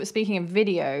speaking of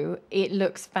video, it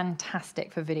looks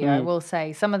fantastic for video, I will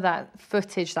say. Some of that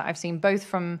footage that I've seen, both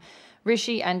from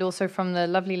Rishi and also from the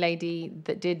lovely lady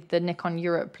that did the Nikon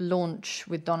Europe launch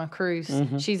with Donna Cruz.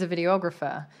 She's a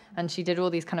videographer, and she did all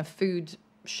these kind of food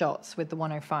shots with the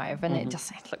 105, and it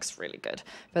looks really good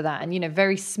for that. And,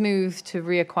 very smooth to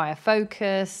reacquire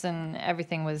focus, and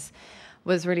everything was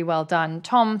really well done.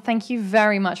 Tom, thank you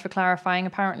very much for clarifying.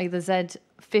 Apparently the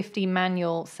Z50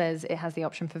 manual says it has the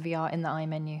option for VR in the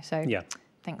iMenu. So yeah.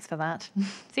 Thanks for that.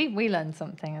 See, we learned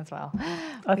something as well.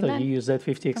 I thought you use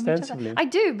Z50 extensively. I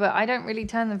do, but I don't really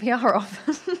turn the VR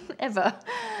off, ever.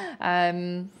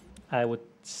 I would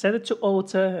set it to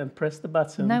auto and press the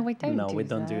button. No, we don't. No, we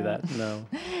don't do that. No.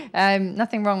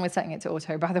 Nothing wrong with setting it to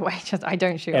auto, by the way. Just I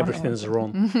don't shoot. Everything's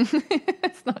wrong.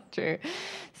 It's not true.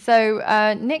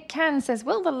 So Nick Can says,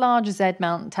 will the large Z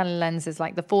mount telelenses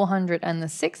like the 400 and the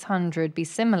 600 be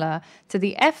similar to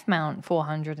the F mount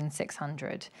 400 and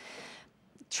 600?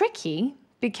 Tricky,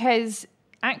 because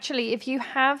actually, if you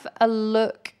have a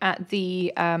look at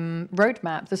the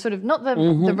roadmap, the sort of, not the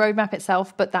roadmap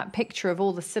itself, but that picture of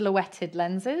all the silhouetted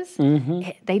lenses,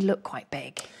 they look quite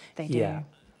big. They do. Yeah.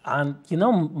 And,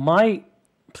 my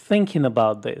thinking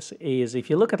about this is if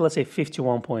you look at, let's say,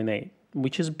 51.8,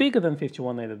 which is bigger than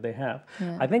 51.8 that they have,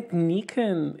 I think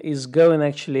Nikon is going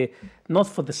actually not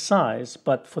for the size,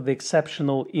 but for the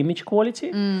exceptional image quality.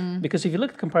 Because if you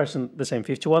look at comparison, the same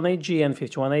 51.8G and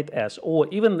 51.8S, or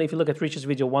even if you look at Richard's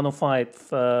video 105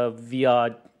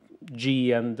 VR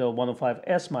G and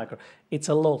 105S micro, it's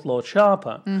a lot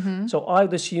sharper. So I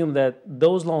would assume that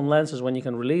those long lenses, when you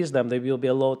can release them, they will be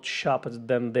a lot sharper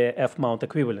than their F-mount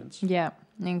equivalents. Yeah,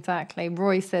 exactly.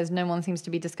 Roy says no one seems to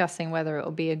be discussing whether it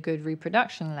will be a good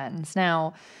reproduction lens.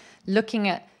 Now, looking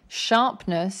at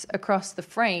sharpness across the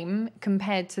frame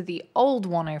compared to the old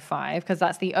 105, because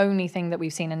that's the only thing that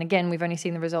we've seen, and again, we've only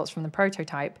seen the results from the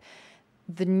prototype,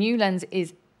 the new lens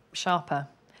is sharper.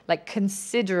 Like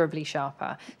considerably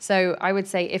sharper. So I would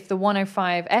say if the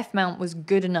 105 F mount was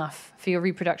good enough for your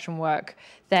reproduction work,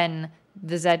 then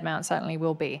the Z mount certainly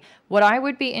will be. What I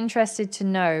would be interested to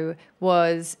know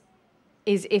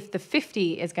is if the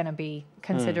 50 is going to be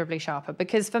considerably sharper.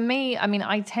 Because for me, I mean,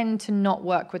 I tend to not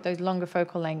work with those longer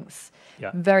focal lengths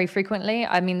very frequently.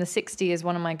 I mean, the 60 is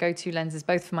one of my go-to lenses,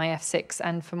 both for my F6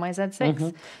 and for my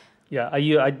Z6. Yeah,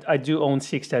 I do own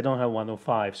 60. I don't have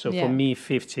 105. So for me,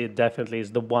 50 definitely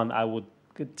is the one I would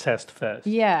test first.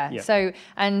 Yeah. So,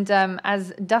 and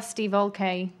as Dusty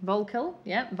Volkel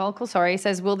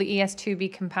says, will the ES2 be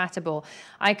compatible?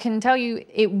 I can tell you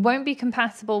it won't be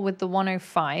compatible with the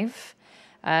 105.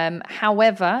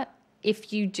 However,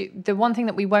 if you do, the one thing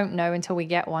that we won't know until we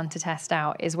get one to test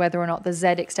out is whether or not the Z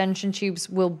extension tubes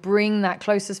will bring that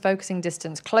closest focusing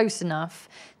distance close enough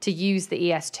to use the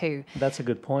ES2. That's a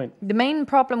good point. The main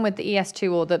problem with the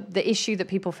ES2, or the issue that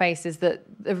people face, is that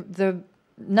the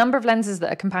number of lenses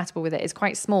that are compatible with it is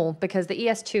quite small, because the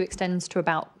ES2 extends to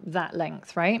about that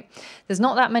length, right? There's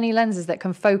not that many lenses that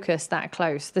can focus that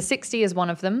close. The 60 is one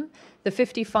of them. The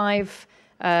 55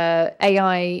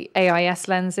 AIS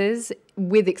lenses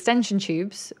with extension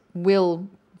tubes will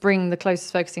bring the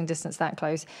closest focusing distance that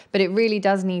close, but it really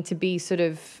does need to be sort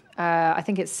of I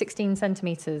think it's 16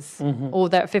 centimeters or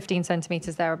 15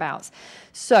 centimeters thereabouts.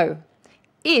 So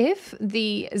if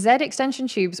the Z extension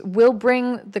tubes will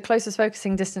bring the closest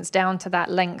focusing distance down to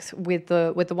that length with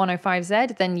the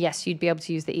 105Z, then yes, you'd be able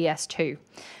to use the ES2.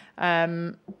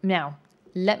 Now,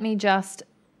 let me just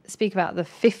speak about the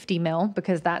 50 mil,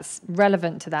 because that's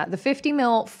relevant to that. The 50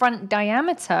 mil front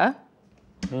diameter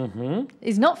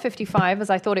is not 55 as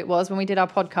I thought it was when we did our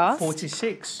podcast.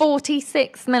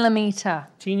 46 millimeter.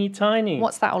 Teeny tiny.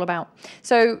 What's that all about?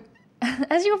 So,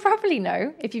 as you'll probably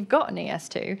know, if you've got an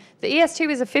ES2, the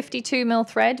ES2 is a 52 mil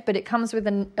thread, but it comes with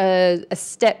a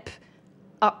step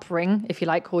up ring, if you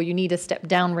like, or you need a step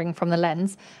down ring from the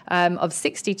lens, of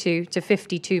 62 to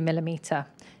 52 millimeter.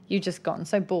 You've just gotten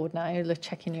so bored now. You're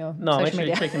checking your No, I'm actually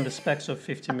media. checking the specs of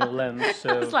 50 mil lens.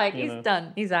 So, it's like, he's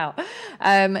done. He's out.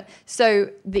 So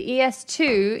the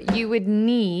ES2, you would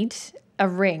need a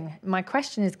ring. My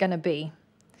question is going to be,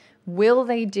 will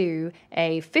they do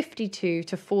a 52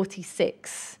 to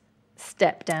 46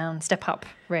 step down, step up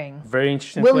ring? Very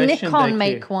interesting Will question. Nikon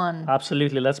make one?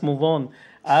 Absolutely. Let's move on.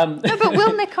 No, but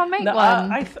will Nikon make No,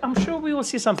 one? I'm sure we will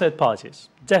see some third parties.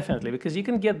 Definitely. Because you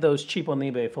can get those cheap on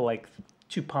eBay for like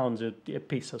 £2 a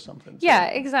piece or something. So. Yeah,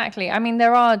 exactly. I mean,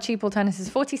 there are cheap alternatives.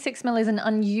 46 mil is an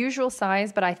unusual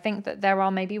size, but I think that there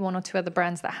are maybe one or two other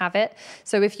brands that have it.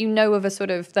 So if you know of a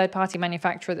sort of third-party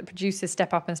manufacturer that produces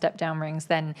step-up and step-down rings,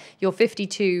 then your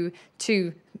 52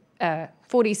 to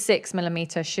 46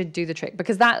 millimeter should do the trick,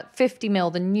 because that 50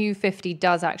 mil, the new 50,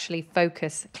 does actually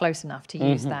focus close enough to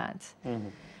use that.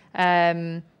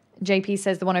 JP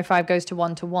says the 105 goes to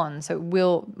 1:1, so it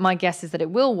will. My guess is that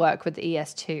it will work with the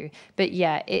ES2. But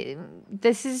yeah,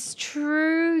 this is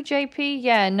true, JP.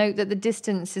 Yeah, note that the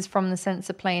distance is from the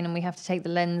sensor plane, and we have to take the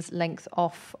lens length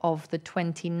off of the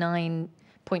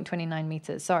 29.29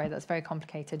 meters. Sorry, that's very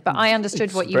complicated, but I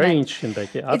understood what you meant. Very interesting,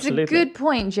 Becky. Absolutely. It's a good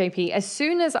point, JP. As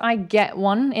soon as I get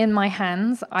one in my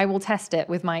hands, I will test it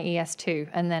with my ES2,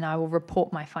 and then I will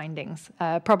report my findings,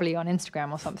 probably on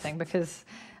Instagram or something, because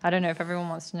I don't know if everyone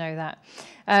wants to know that.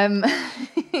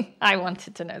 I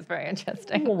wanted to know. It's very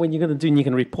interesting. Well, when you're going to do it, you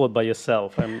can report by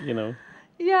yourself, and you know.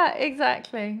 Yeah,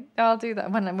 exactly. I'll do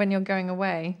that when you're going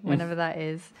away, whenever that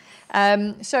is.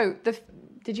 So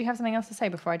did you have something else to say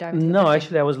before I dive into No, the 50?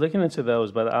 actually, I was looking into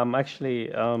those, but I'm actually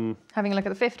Having a look at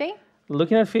the 50?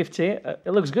 looking at 50. It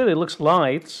looks good. It looks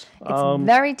light. It's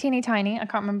very teeny tiny. I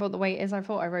can't remember what the weight is. I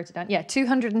thought I wrote it down. Yeah,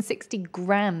 260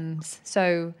 grams.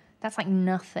 So that's like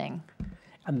nothing.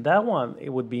 And that one, it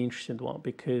would be interesting one,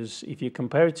 because if you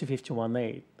compare it to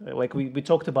 51.8, like we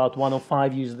talked about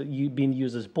 105 being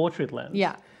used as portrait lens.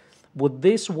 Yeah. Would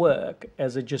this work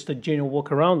as just a general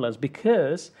walk-around lens?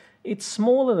 Because it's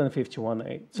smaller than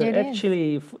 51.8. So It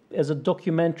actually, as a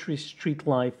documentary street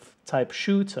life type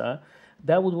shooter,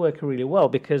 that would work really well,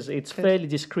 because it's fairly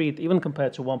discreet, even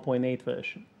compared to 1.8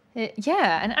 version.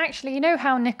 Yeah, and actually, you know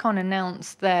how Nikon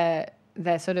announced their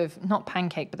sort of, not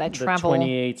pancake, but their travel. The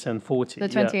 28s and 40. The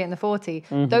 28 and the 40.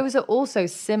 Those are also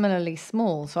similarly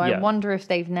small. So I wonder if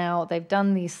they've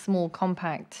done these small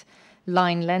compact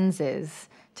line lenses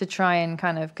to try and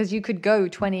kind of, because you could go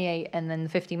 28 and then the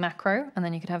 50 macro, and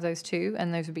then you could have those two,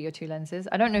 and those would be your two lenses.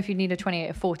 I don't know if you'd need a 28,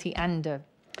 a 40, and a...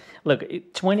 Look,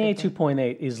 28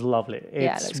 2.8 is lovely.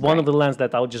 Yeah, It's that's one of great. the lenses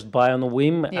that I'll just buy on a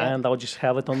whim, Yeah. and I'll just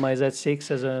have it on my Z6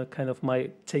 as a kind of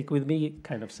my take with me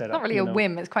kind of setup. Not really you a know.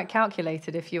 whim. It's quite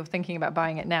calculated if you're thinking about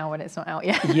buying it now when it's not out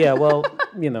yet. Yeah, well,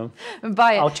 you know,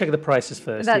 Buy it. I'll check the prices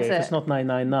first. That's If it. it's not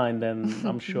 999, then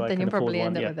I'm sure I Then can you'll afford probably one.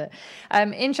 end up Yeah. with it.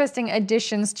 Interesting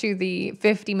additions to the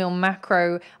 50mm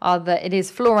macro are that it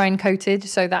is fluorine coated.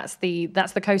 So that's the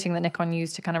coating that Nikon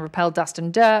used to kind of repel dust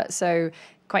and dirt. So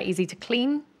quite easy to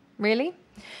clean, really.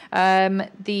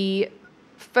 The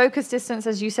focus distance,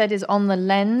 as you said, is on the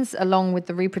lens along with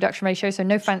the reproduction ratio. So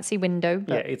no fancy window.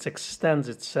 Yeah, But it extends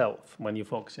itself when you're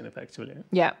focusing effectively.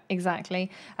 yeah,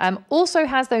 exactly. Also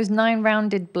has those 9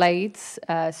 rounded blades.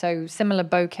 So similar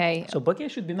bokeh. So bokeh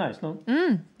should be nice, no?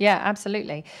 Yeah,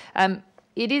 absolutely.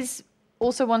 It is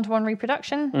also one-to-one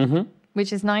reproduction.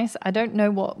 which is nice. I don't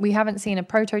know we haven't seen a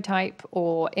prototype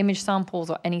or image samples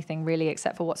or anything really,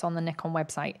 except for what's on the Nikon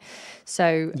website.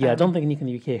 So yeah, I don't think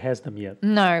Nikon UK has them yet.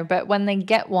 No, but when they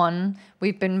get one,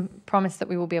 we've been promised that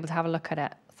we will be able to have a look at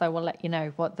it. So we'll let you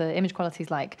know what the image quality is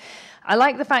like. I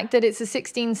like the fact that it's a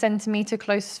 16 centimeter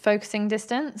close focusing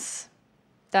distance.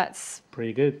 That's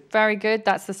pretty good. Very good.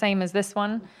 That's the same as this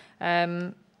one.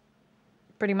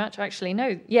 Pretty much, actually.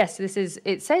 No, yes,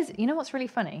 it says, you know what's really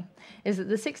funny is that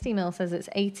the 60mm says it's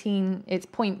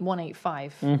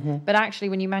 0.185. But actually,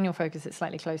 when you manual focus, it's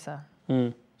slightly closer.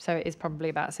 So it is probably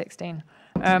about 16.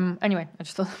 Anyway, I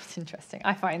just thought that was interesting.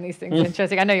 I find these things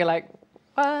interesting. I know you're like,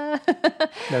 what?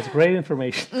 That's great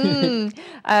information.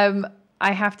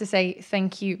 I have to say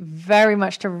thank you very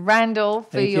much to Randall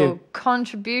for your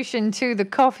contribution to the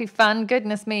coffee fund.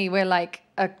 Goodness me, we're like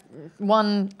a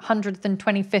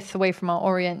 125th away from our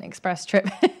Orient Express trip.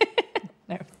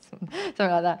 No, something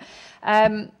like that.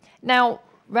 Now,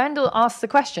 Randall asks the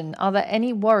question, are there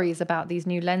any worries about these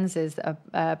new lenses that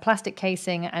are plastic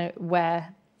casing and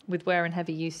with wear and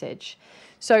heavy usage?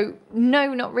 So,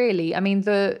 no, not really. I mean,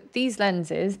 these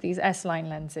lenses, these S-line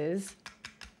lenses,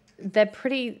 they're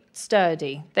pretty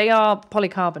sturdy. They are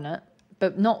polycarbonate,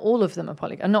 but not all of them are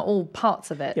not all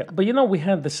parts of it. Yeah, but we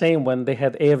had the same when they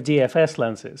had AFD-FS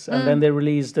lenses, and then they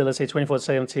released the, let's say,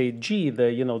 2470G,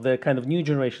 the kind of new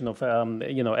generation of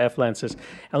F lenses.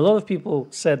 And a lot of people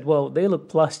said, well, they look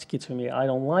plasticky to me. I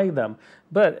don't like them.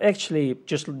 But actually,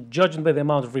 just judging by the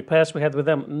amount of repairs we had with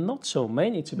them, not so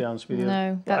many, to be honest with you.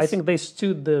 No, I think they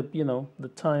stood the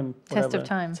time. Test of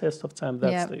time. Test of time,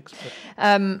 that's the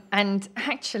expression. And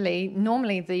actually,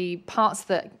 normally the parts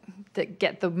that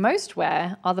get the most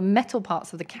wear are the metal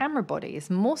parts of the camera bodies,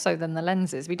 more so than the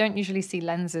lenses. We don't usually see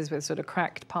lenses with sort of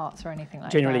cracked parts or anything like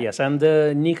Generally, that. yes. And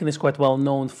Nikon is quite well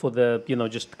known for the,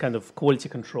 just kind of quality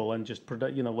control and just,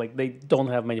 like they don't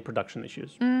have many production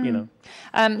issues,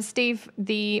 Steve,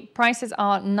 the prices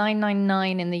are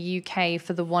 $999 in the UK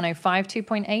for the 105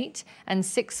 2.8 and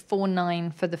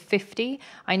 $649 for the 50.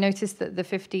 I noticed that the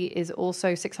 50 is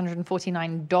also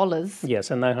 $649.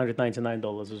 Yes, and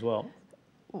 $999 as well.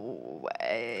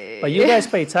 But you guys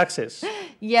pay taxes.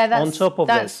 Yeah, that's on top of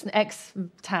that's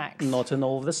ex-tax. Not in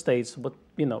all of the states, but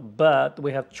but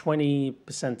we have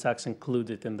 20% tax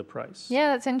included in the price. Yeah,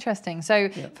 that's interesting. So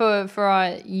for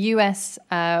our US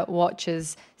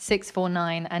watchers,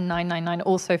 $649 and $999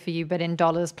 also for you, but in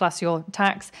dollars plus your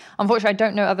tax. Unfortunately, I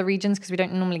don't know other regions because we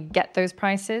don't normally get those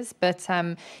prices, but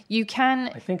you can.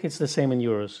 I think it's the same in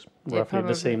euros, roughly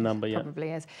the same number. Yeah,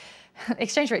 probably is.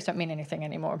 Exchange rates don't mean anything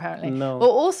anymore, apparently. No.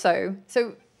 Well, also,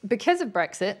 so because of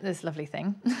Brexit, this lovely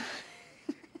thing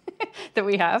that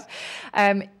we have,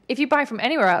 if you buy from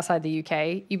anywhere outside the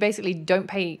UK, you basically don't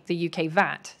pay the UK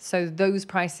VAT. So those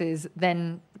prices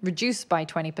then reduce by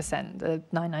 20%, the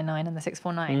 $999 and the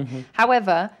 $649.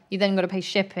 However, you then got to pay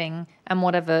shipping and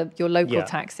whatever your local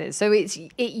tax is. So it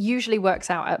usually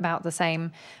works out at about the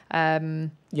same.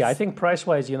 I think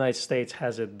price-wise, the United States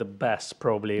has it the best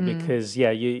probably because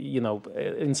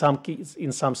in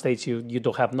some states you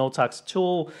don't have no tax at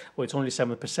all, or it's only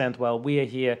 7%, while we are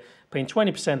here paying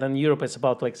 20%, and in Europe it's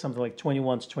about like something like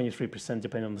 21 to 23%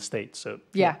 depending on the state. So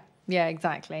yeah,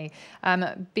 exactly.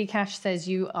 Bcash says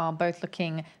you are both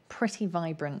looking pretty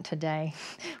vibrant today.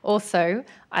 Also,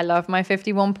 I love my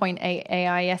 51.8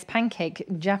 AIS pancake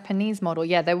Japanese model.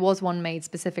 Yeah, there was one made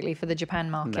specifically for the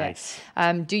Japan market. Nice.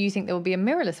 Do you think there will be a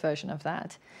mirrorless version of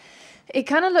that? It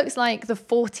kind of looks like the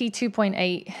 40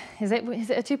 2.8. Is it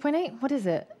a 2.8? What is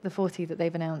it? The 40 that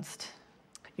they've announced?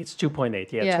 It's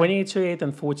 2.8, yeah. 28-8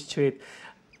 and 40-8.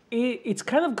 It's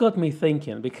kind of got me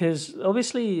thinking because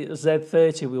obviously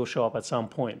Z30 will show up at some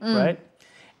point, right?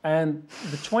 And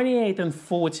the 28 and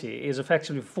 40 is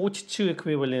effectively 42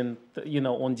 equivalent,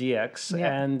 on DX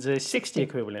and 60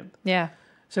 equivalent. Yeah.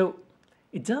 So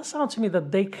it does sound to me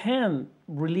that they can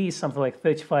release something like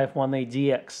 35-18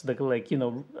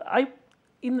 DX.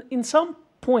 In some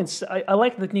points, I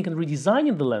like that Nikon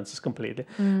redesigning the lenses completely.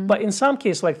 But in some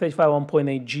cases, like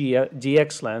 35-1.8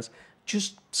 DX lens,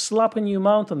 just slap a new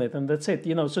mount on it and that's it.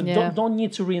 So don't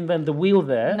need to reinvent the wheel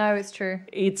there. No, it's true.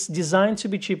 It's designed to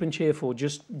be cheap and cheerful.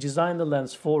 Just design the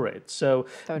lens for it. So,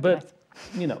 but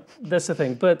that's the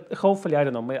thing. But hopefully, I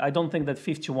don't know. I don't think that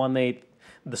 51.8,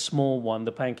 the small one,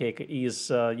 the pancake,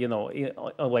 is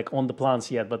like on the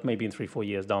plans yet. But maybe in 3-4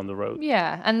 years down the road.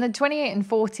 Yeah, and the 28 and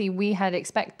 40 we had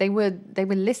they were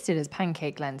listed as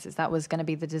pancake lenses. That was going to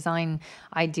be the design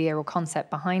idea or concept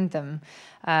behind them,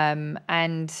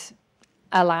 and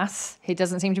alas, it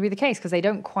doesn't seem to be the case because they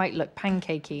don't quite look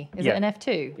pancakey. Is it an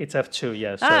f2? It's f2,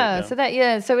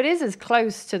 yeah. So it is as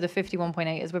close to the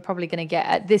 51.8 as we're probably going to get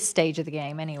at this stage of the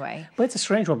game anyway. But it's a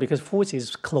strange one because 40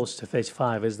 is close to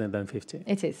 35, isn't it, than 50?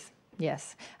 It is.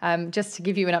 Yes. Just to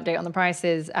give you an update on the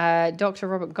prices, Dr.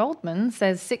 Robert Goldman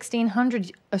says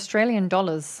 1,600 Australian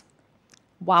dollars.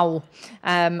 Wow.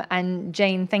 And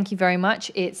Jane, thank you very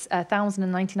much. It's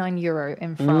 €1,099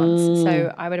 in France.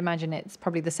 So I would imagine it's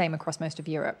probably the same across most of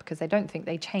Europe because I don't think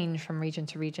they change from region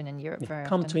to region in Europe very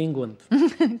Come often. to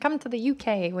England. Come to the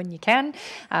UK when you can.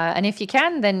 And if you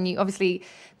can, then you obviously,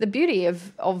 the beauty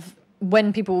of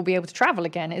when people will be able to travel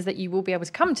again is that you will be able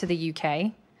to come to the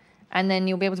UK and then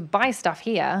you'll be able to buy stuff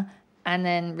here and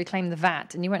then reclaim the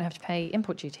VAT, and you won't have to pay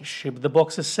import duty. Ship the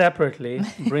boxes separately.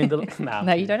 Bring the...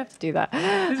 No, you don't have to do that.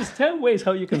 This is 10 ways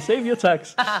how you can save your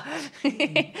tax.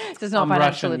 This is not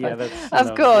financial Russian, advice. Yeah,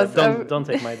 of course. Don't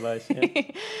take my advice.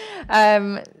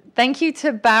 Yeah. Thank you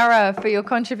to Barra for your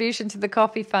contribution to the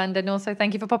coffee fund, and also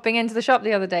thank you for popping into the shop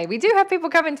the other day. We do have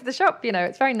people come into the shop, you know,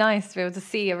 it's very nice to be able to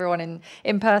see everyone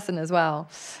in person as well.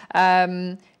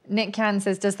 Nick Can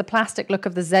says, does the plastic look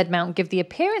of the Z mount give the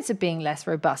appearance of being less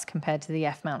robust compared to the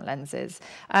F mount lenses?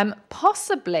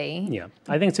 Possibly. Yeah,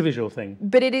 I think it's a visual thing.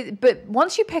 But it is. But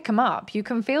once you pick them up, you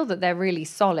can feel that they're really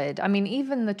solid. I mean,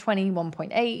 even the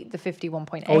 21.8, the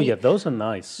 51.8. Oh yeah, those are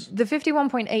nice. The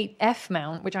 51.8 F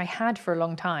mount, which I had for a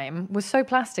long time, was so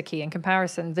plasticky in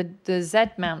comparison. The Z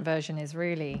mount version is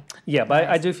really. Yeah, but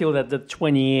nice. I do feel that the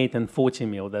 28 and 40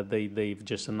 mil that they've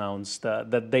just announced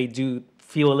that they do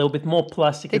feel a little bit more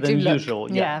plasticky than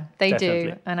usual. Yeah, they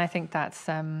definitely. do. And I think that's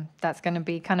going to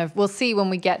be kind of, we'll see when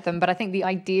we get them, but I think the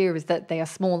idea is that they are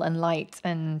small and light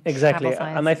and exactly.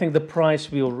 And I think the price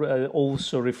will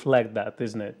also reflect that,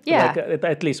 isn't it? Yeah. Like,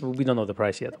 at least we don't know the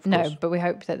price yet, of course. But we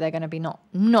hope that they're going to be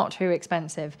not too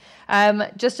expensive.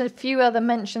 Just a few other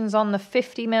mentions on the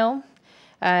 50 mil.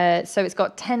 So it's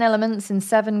got 10 elements in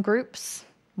 7 groups.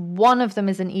 One of them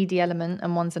is an ED element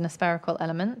and one's an aspherical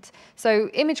element. So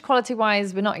image quality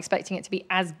wise, we're not expecting it to be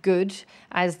as good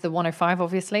as the 105,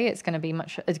 obviously. It's going to be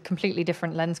a completely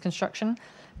different lens construction,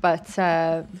 but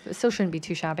it still shouldn't be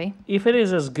too shabby. If it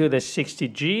is as good as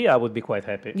 60G, I would be quite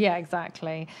happy. Yeah,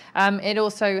 exactly. It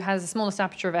also has the smallest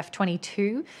aperture of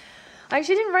f22. I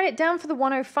actually didn't write it down for the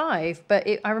 105, but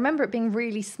I remember it being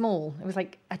really small. It was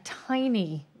like a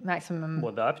tiny maximum.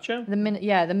 What, the aperture?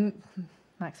 The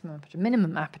maximum aperture,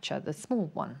 minimum aperture, the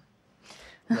small one.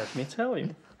 Let me tell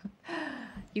you.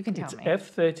 You can tell me.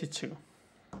 It's f32.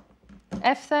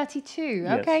 F32.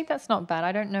 Yes. Okay, that's not bad.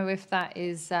 I don't know if that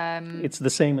is. It's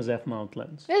the same as F-mount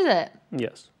lens. Is it?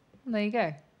 Yes. There you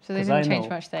go. So they didn't change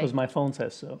much there. Because my phone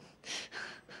says so.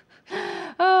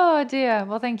 Oh dear.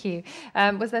 Well, thank you.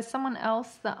 Was there someone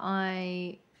else that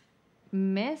I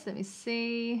missed? Let me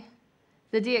see.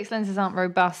 The DX lenses aren't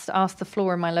robust. Ask the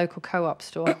floor in my local co-op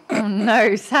store. Oh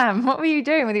no, Sam, what were you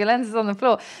doing with your lenses on the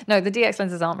floor? No, the DX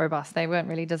lenses aren't robust. They weren't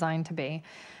really designed to be.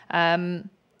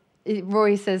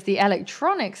 Roy says the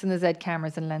electronics in the Z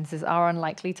cameras and lenses are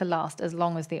unlikely to last as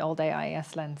long as the old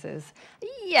AIS lenses.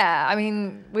 Yeah, I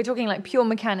mean, we're talking like pure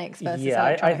mechanics versus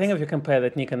electronics. I think if you compare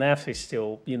that, Nikon F is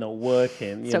still,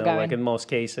 working, like in most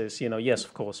cases, yes,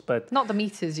 of course, but not the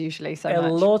meters usually so much. A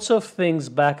lot of things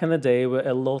back in the day were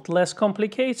a lot less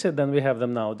complicated than we have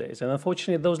them nowadays. And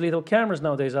unfortunately, those little cameras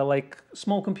nowadays are like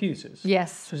small computers.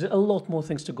 Yes. So there's a lot more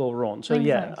things to go wrong. So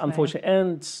exactly.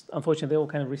 unfortunately, they're all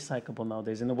kind of recyclable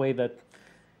nowadays in a way that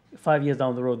 5 years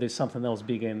down the road, there's something else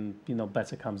bigger and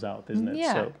better comes out, isn't it?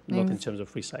 Yeah. So not in terms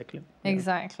of recycling.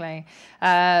 Exactly.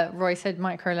 Roy said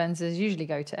micro lenses usually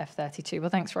go to f32. Well,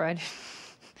 thanks, Roy.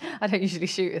 I don't usually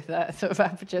shoot with that sort of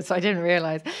aperture, so I didn't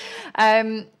realise.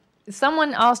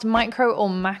 Someone asked micro or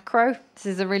macro. This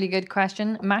is a really good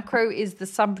question. Macro is the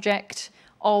subject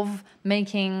of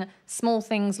making small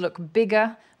things look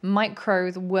bigger.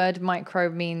 Micro, the word micro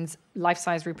means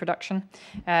life-size reproduction.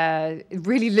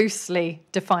 Really loosely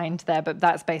defined there, but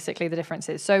that's basically the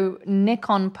differences. So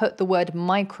Nikon put the word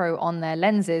micro on their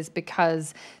lenses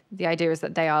because the idea is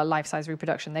that they are life-size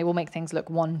reproduction. They will make things look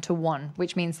 1-to-1,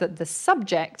 which means that the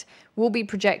subject will be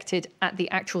projected at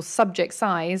the actual subject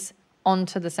size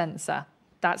onto the sensor.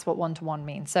 That's what 1-to-1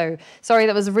 means. So sorry,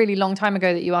 that was a really long time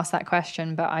ago that you asked that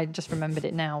question, but I just remembered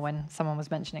it now when someone was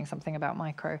mentioning something about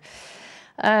micro.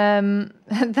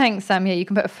 Thanks, Sam. Yeah, you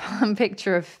can put a fun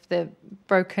picture of the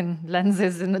broken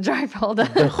lenses in the drive holder.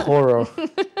 The horror.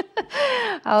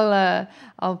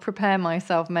 I'll prepare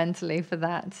myself mentally for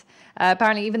that.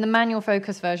 Apparently, even the manual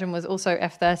focus version was also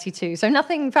f32. So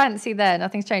nothing fancy there.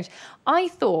 Nothing's changed. I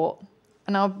thought,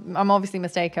 and I'm obviously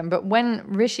mistaken, but when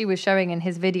Rishi was showing in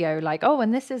his video, like, oh,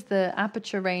 and this is the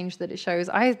aperture range that it shows,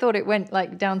 I thought it went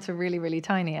like down to really, really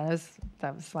tiny. And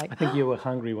that was like, I think you were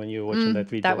hungry when you were watching that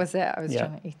video. that was it. I was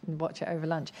trying to watch it over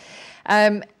lunch.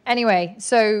 Anyway,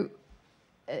 so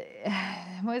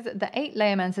what is it? The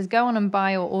 8-layer man says, go on and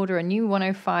buy or order a new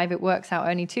 105. It works out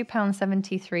only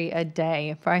 £2.73 a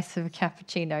day, price of a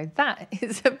cappuccino. That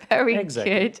is a very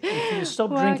good. If you stop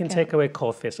drinking takeaway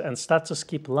coffees and start to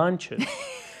skip lunches,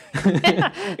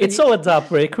 it all adds up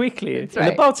very quickly. In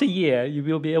about a year, you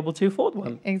will be able to afford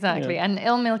one. Exactly. And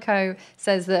Il Milko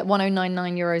says that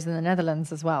 1,099 euros in the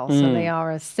Netherlands as well. So they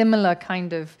are a similar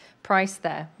kind of price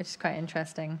there, which is quite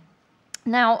interesting.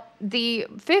 Now, the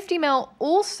 50ml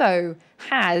also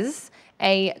has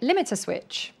a limiter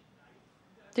switch.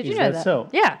 Did you know that? So?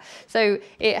 Yeah. So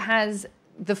it has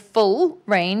the full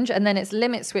range, and then its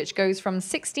limit switch goes from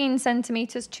 16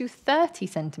 centimeters to 30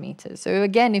 centimeters. So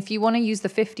again, if you want to use the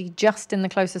 50 just in the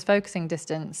closest focusing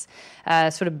distance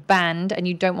sort of band, and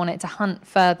you don't want it to hunt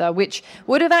further, which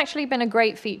would have actually been a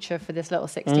great feature for this little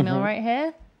 60ml right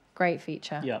here. Great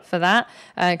feature for that,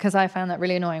 because I found that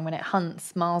really annoying when it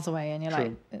hunts miles away and you're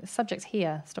like, subject's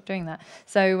here, stop doing that.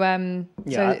 So so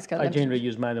it's got I generally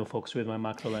use manual focus with my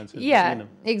macro lenses.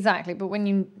 Exactly. But when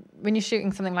you're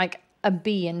shooting something like a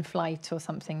bee in flight or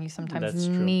something, you sometimes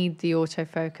need the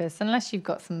autofocus, unless you've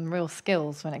got some real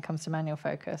skills when it comes to manual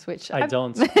focus, which I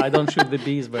don't shoot the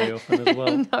bees very often as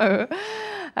well. No.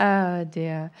 Oh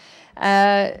dear.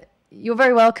 You're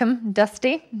very welcome,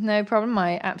 Dusty. No problem.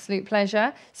 My absolute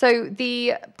pleasure. So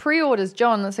the pre-orders,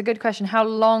 John, that's a good question. How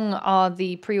long are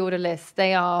the pre-order lists?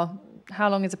 How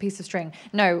long is a piece of string?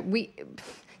 No,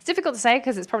 it's difficult to say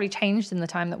because it's probably changed in the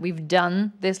time that we've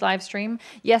done this live stream.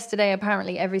 Yesterday,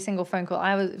 apparently, every single phone call,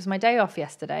 it was my day off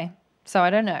yesterday. So I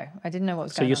don't know. I didn't know what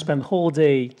was going on. So you spent whole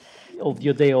day of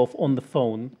your day off on the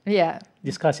phone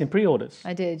discussing pre-orders?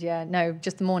 I did, yeah. No,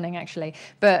 just the morning, actually.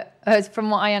 But from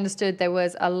what I understood, there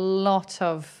was a lot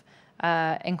of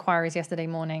inquiries yesterday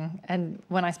morning. And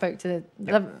when I spoke to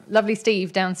lovely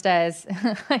Steve downstairs,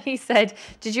 he said,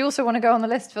 did you also want to go on the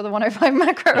list for the 105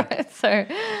 macro?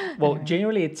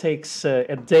 Generally it takes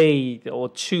a day or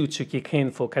two to kick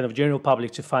in for kind of general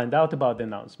public to find out about the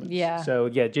announcements. Yeah. So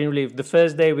generally the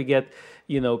first day we get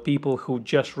people who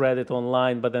just read it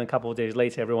online, but then a couple of days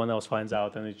later, everyone else finds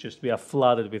out, and we are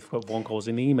flooded with phone calls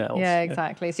and emails. Yeah,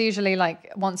 exactly. It's usually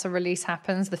like once a release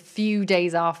happens, the few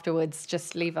days afterwards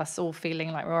just leave us all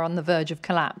feeling like we're on the verge of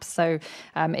collapse. So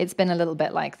it's been a little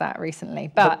bit like that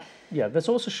recently. But this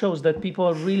also shows that people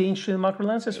are really interested in macro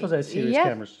lenses for their series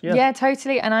cameras. Yeah,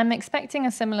 totally. And I'm expecting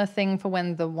a similar thing for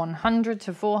when the 100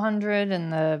 to 400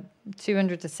 and the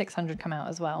 200 to 600 come out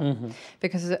as well,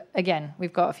 because again,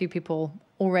 we've got a few people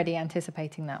already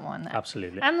anticipating that one.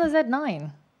 Absolutely. And the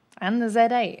Z9 and the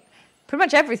Z8, pretty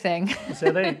much everything.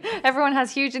 Z8. Everyone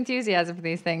has huge enthusiasm for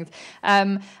these things.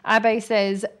 Abe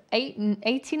says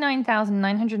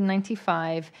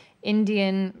 89,995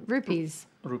 Indian rupees.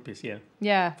 Rupees, yeah.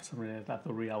 Yeah. For some reason, I thought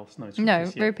reals. No, it's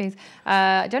rupees. No, rupees.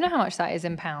 I don't know how much that is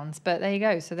in pounds, but there you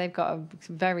go. So they've got a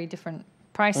very different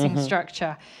pricing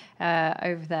structure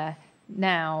over there.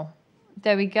 Now,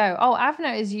 there we go. Oh,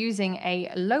 Avner is using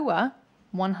a lower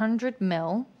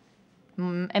 100mm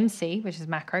MC, which is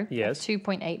macro,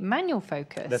 2.8 manual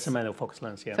focus. That's a manual focus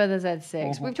lens, yeah. For the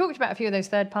Z6. We've talked about a few of those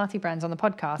third-party brands on the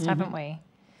podcast, haven't we?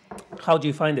 How do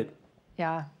you find it?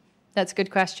 Yeah. That's a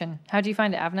good question. How do you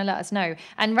find it, Avner? Let us know.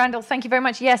 And Randall, thank you very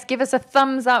much. Yes, give us a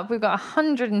thumbs up. We've got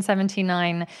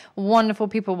 179 wonderful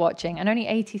people watching and only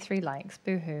 83 likes.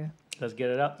 Boo-hoo. Let's get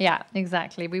it up. Yeah,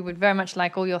 exactly. We would very much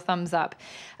like all your thumbs up.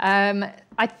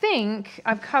 I think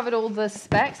I've covered all the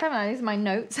specs, haven't I? These are my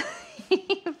notes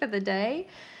for the day.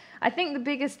 I think the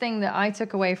biggest thing that I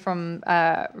took away from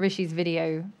Rishi's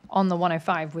video on the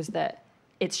 105 was that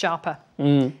it's sharper.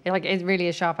 It really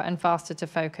is sharper and faster to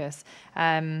focus.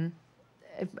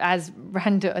 As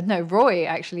Roy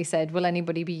actually said, will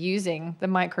anybody be using the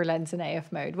micro lens in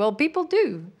AF mode? Well, people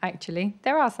do, actually.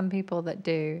 There are some people that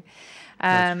do.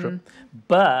 That's true.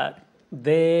 But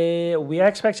we are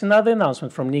expecting another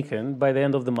announcement from Nikon by the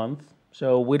end of the month.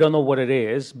 So we don't know what it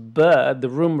is, but the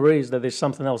rumor is that there's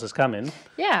something else is coming.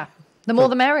 Yeah, the more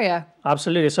the merrier.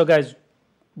 Absolutely. So guys,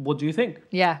 what do you think?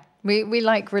 Yeah, we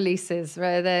like releases.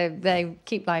 They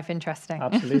keep life interesting.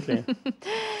 Absolutely.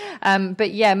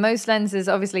 But yeah, most lenses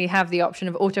obviously have the option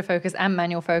of autofocus and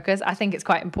manual focus. I think it's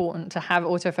quite important to have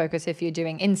autofocus if you're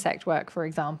doing insect work, for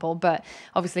example. But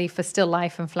obviously for still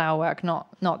life and flower work,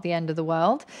 not the end of the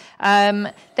world.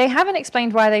 They haven't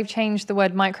explained why they've changed the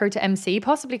word micro to MC,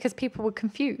 possibly because people were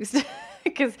confused.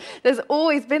 Because there's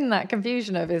always been that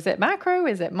confusion of, is it macro?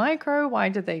 Is it micro? Why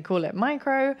did they call it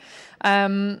micro?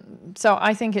 So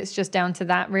I think it's just down to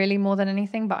that really more than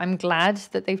anything, but I'm glad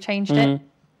that they've changed it.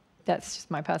 That's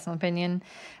just my personal opinion.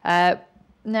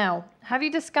 Now, have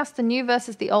you discussed the new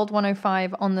versus the old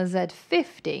 105 on the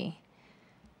Z50?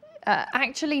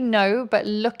 Actually, no, but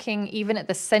looking even at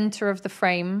the center of the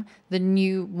frame, the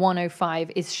new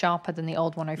 105 is sharper than the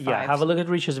old 105. Yeah, have a look at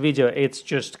Richard's video. It's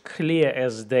just clear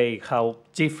as day how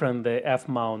different the F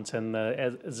mount and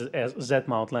the Z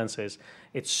mount lens is.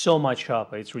 It's so much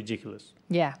sharper. It's ridiculous.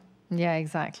 Yeah,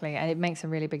 exactly. And it makes a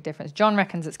really big difference. John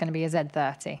reckons it's going to be a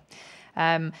Z30.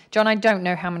 John, I don't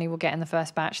know how many we'll get in the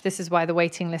first batch. This is why the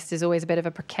waiting list is always a bit of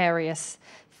a precarious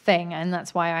thing, and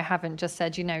that's why I haven't just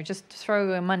said, just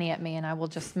throw your money at me and I will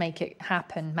just make it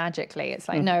happen magically. It's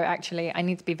like, no, actually, I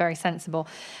need to be very sensible.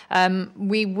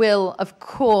 We will, of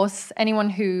course,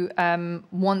 anyone who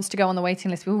wants to go on the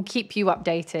waiting list, we will keep you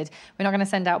updated. We're not going to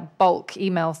send out bulk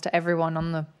emails to everyone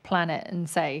on the planet and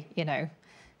say,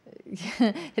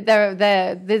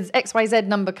 there's XYZ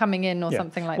number coming in or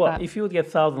something like that. Well, if you would get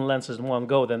 1,000 lenses in one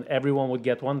go, then everyone would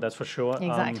get one, that's for sure.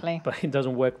 Exactly. But it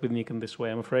doesn't work with Nikon this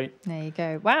way, I'm afraid. There you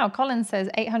go. Wow, Colin says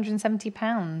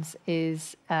 £870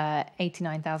 is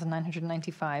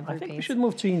 89,995 rupees. I think we should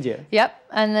move to India. Yep,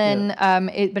 and then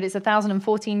but it's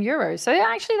 1,014 euros. So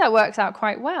actually that works out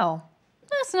quite well.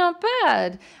 That's not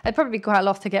bad. It'd probably be quite a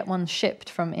lot to get one shipped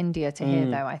from India to here,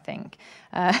 though, I think.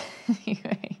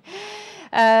 Anyway.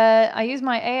 I use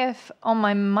my AF on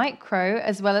my micro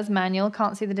as well as manual.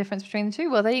 Can't see the difference between the two.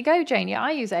 Well, there you go, Jane. Yeah,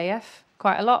 I use AF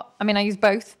quite a lot. I mean, I use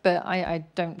both, but I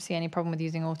don't see any problem with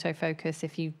using autofocus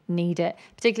if you need it,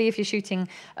 particularly if you're shooting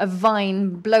a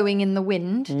vine blowing in the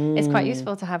wind. It's quite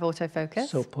useful to have autofocus.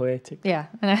 So poetic. Yeah.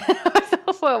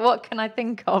 Well, what can I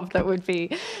think of that would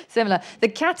be similar? The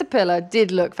caterpillar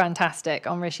did look fantastic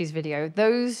on Rishi's video.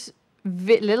 Those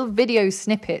little video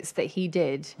snippets that he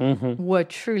did were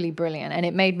truly brilliant, and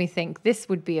it made me think this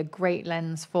would be a great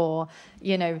lens for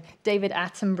David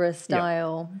Attenborough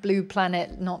style Blue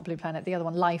Planet, not Blue Planet, the other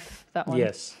one, Life, that one.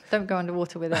 Yes. Don't go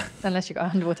underwater with it unless you've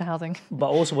got underwater housing. But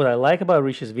also what I like about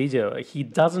Rishi's video, he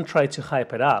doesn't try to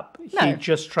hype it up. No. He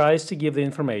just tries to give the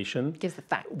information. Gives the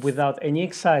facts. Without any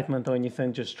excitement or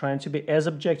anything, just trying to be as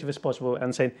objective as possible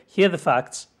and saying, here are the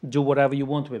facts, do whatever you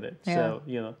want with it. Yeah. So,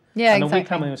 Yeah, and exactly. then we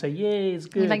come in and say, yay, it's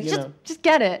good. Like, just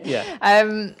get it.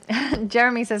 Yeah.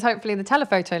 Jeremy says, hopefully the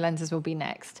telephoto lenses will be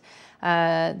next.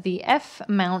 The F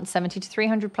mount 70 to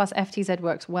 300 plus FTZ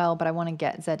works well, but I want to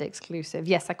get Z exclusive.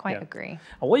 Yes, I quite agree.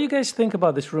 What do you guys think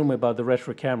about this rumor about the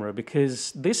retro camera?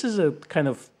 Because this is a kind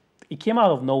of, it came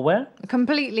out of nowhere.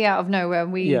 Completely out of nowhere.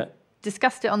 We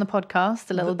discussed it on the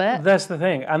podcast a little bit. That's the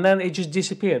thing. And then it just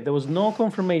disappeared. There was no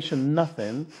confirmation,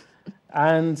 nothing.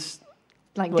 And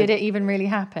did it even really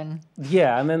happen?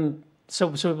 Yeah, and then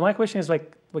so my question is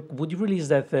would you release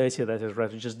that 30 that is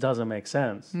retro? It just doesn't make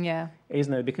sense. Yeah.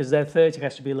 Isn't it? Because that 30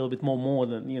 has to be a little bit more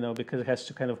modern, because it has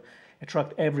to kind of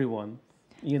attract everyone,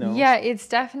 Yeah, it's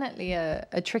definitely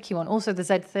a tricky one. Also, the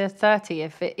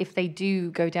Z30, if they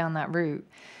do go down that route,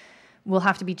 will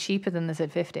have to be cheaper than the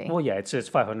Z50. Well, yeah, it's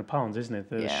 £500, isn't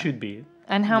it? It should be.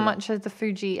 And how much is the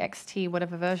Fuji XT,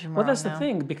 whatever version we're on that's now? the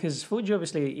thing, because Fuji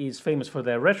obviously is famous for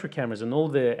their retro cameras, and all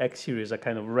the X series are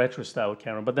kind of retro style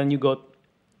camera. But then you got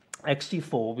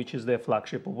XT4, which is their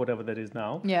flagship or whatever that is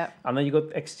now. Yeah. And then you got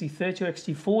XT30 or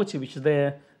XT40, which is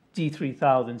their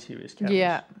D3000 series cameras.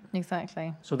 Yeah,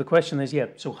 exactly. So the question is,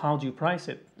 so how do you price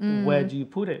it? Where do you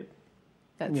put it?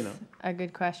 That's a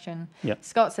good question. Yeah.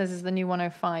 Scott says, is the new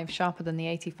 105 sharper than the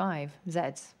 85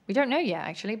 Zs? We don't know yet,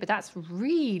 actually, but that's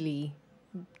really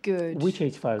good. Which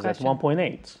 85 is that? question.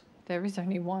 1.8? There is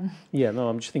only one. Yeah, no,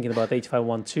 I'm just thinking about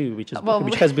 8512,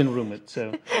 which has been rumored.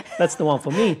 So that's the one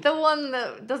for me. The one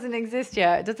that doesn't exist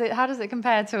yet. How does it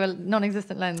compare to a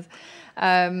non-existent lens?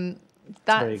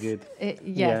 That's very good.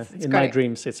 Yes, it's in great. my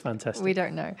dreams, it's fantastic. We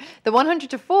don't know. The 100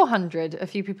 to 400, a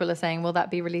few people are saying, will that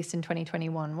be released in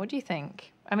 2021? What do you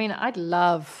think? I mean, I'd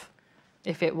love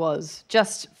if it was,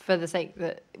 just for the sake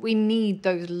that we need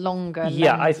those longer lenses.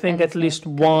 Yeah, I think at least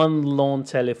one long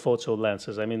telephoto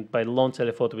lenses. I mean, by long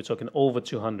telephoto, we're talking over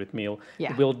 200 mil.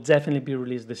 Yeah. It will definitely be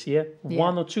released this year. Yeah.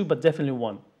 One or two, but definitely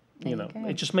one. There you go.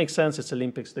 It just makes sense. It's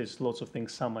Olympics. There's lots of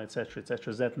things, summer, etc.,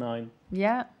 etc. Z9.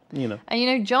 Yeah.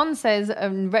 And John says a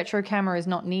retro camera is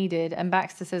not needed, and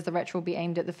Baxter says the retro will be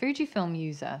aimed at the Fujifilm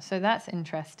user. So that's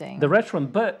interesting. The retro,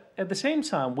 but at the same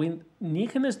time,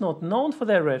 Nikon is not known for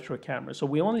their retro camera, so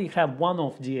we only have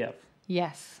one-off DF.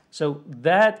 Yes. So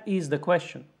that is the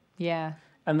question. Yeah.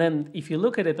 And then if you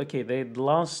look at it, okay, the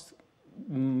last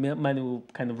manual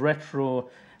kind of retro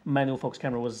manual focus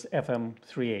camera was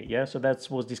FM3A, yeah? So that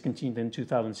was discontinued in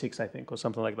 2006, I think, or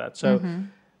something like that. So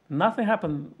nothing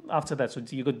happened after that. So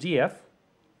you got DF,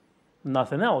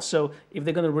 nothing else. So if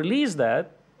they're going to release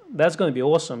that, that's going to be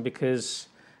awesome because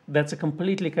that's a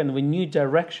completely kind of a new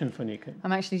direction for Nikon.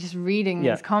 I'm actually just reading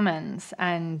these comments,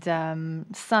 and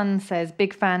Sun says,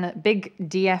 big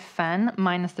DF fan,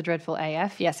 minus the dreadful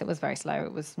AF. Yes, it was very slow.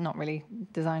 It was not really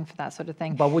designed for that sort of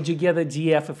thing. But would you get a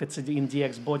DF if it's in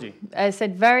DX body?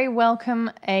 Said, very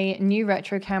welcome a new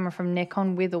retro camera from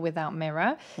Nikon with or without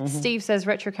mirror. Steve says,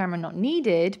 retro camera not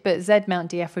needed, but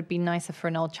Z-mount DF would be nicer for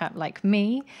an old chap like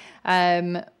me.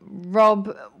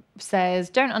 Rob says,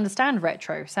 don't understand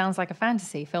retro. Sounds like a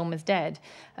fantasy. Film is dead.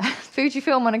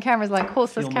 Fujifilm on a camera is like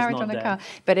horseless carriage on a car.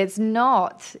 But it's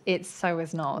not. It so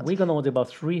is not. We're going to order about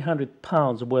 300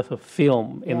 pounds worth of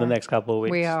film in the next couple of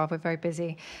weeks. We are. We're very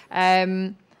busy.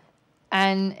 And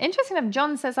interesting enough,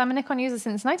 John says, I'm a Nikon user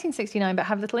since 1969, but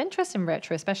have little interest in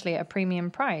retro, especially at a premium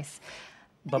price.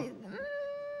 But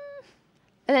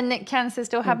And then Nick Can says,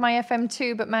 still have my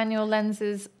FM2, but manual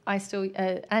lenses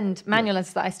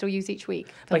lenses that I still use each week.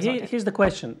 But here's the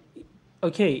question.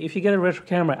 Okay, if you get a retro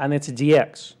camera and it's a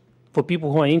DX, for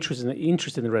people who are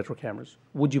interested in retro cameras,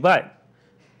 would you buy it?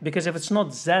 Because if it's not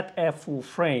ZF full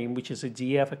frame, which is a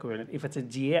DF equivalent, if it's a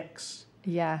DX,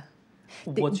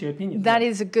 what's your opinion? That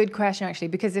is a good question, actually,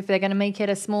 because if they're going to make it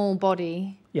a small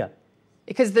body... Yeah.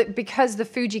 Because the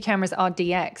Fuji cameras are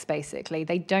DX, basically.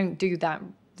 They don't do that.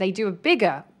 They do a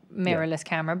bigger mirrorless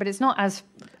camera, but it's not as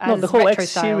the whole X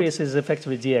retro-styled. series is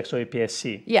effectively DX or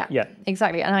APS-C. Yeah,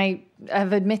 exactly. And I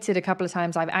have admitted a couple of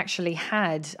times I had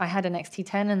an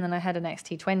XT10 and then I had an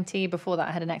XT20. Before that,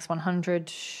 I had an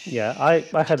X100. Yeah,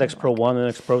 I had X Pro 1 and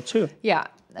X Pro 2. Yeah,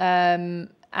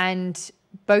 and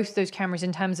both those cameras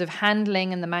in terms of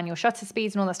handling and the manual shutter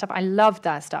speeds and all that stuff, I loved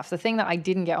that stuff. The thing that I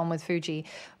didn't get on with Fuji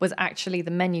was actually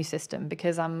the menu system,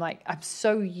 because I'm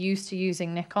so used to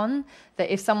using Nikon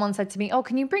that if someone said to me, oh,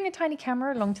 can you bring a tiny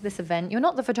camera along to this event? You're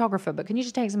not the photographer, but can you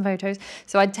just take some photos?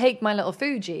 So I'd take my little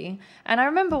Fuji. And I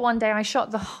remember one day I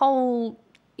shot the whole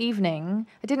evening.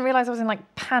 I didn't realize I was in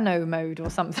like pano mode or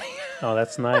something. Oh,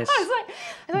 that's nice. I was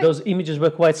like, those images were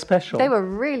quite special. They were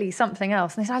really something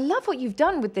else. And they said, I love what you've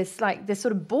done with this, like this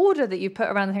sort of border that you put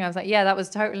around the thing. I was like, yeah, that was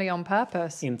totally on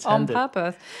purpose. Intended. On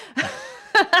purpose.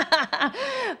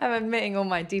 I'm admitting all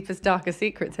my deepest, darkest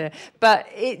secrets here. But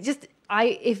it just,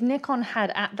 if Nikon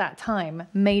had at that time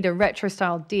made a retro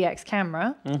style DX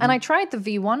camera, and I tried the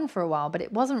V1 for a while, but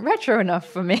it wasn't retro enough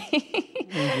for me.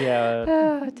 Yeah.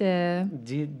 Oh dear.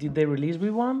 Did they release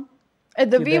V1? The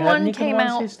Did they have V1 Nikon came One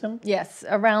out, system? yes,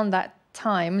 around that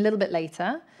time, a little bit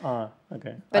later. Ah,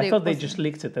 okay. But I thought they just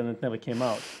leaked it and it never came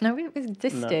out. No, it was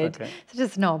disted. No, okay. Such a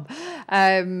snob.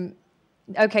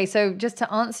 Okay, so just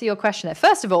to answer your question there,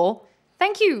 first of all,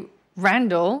 thank you,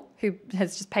 Randall, who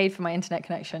has just paid for my internet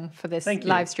connection for this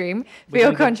live stream, for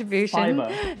your contribution.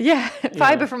 Fiber. Yeah,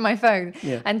 fiber from my phone.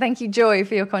 Yeah. And thank you, Joy,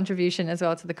 for your contribution as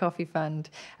well to the coffee fund.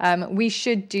 We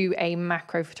should do a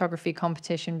macro photography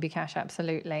competition, Bikash,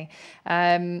 absolutely.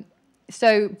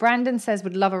 So Brandon says,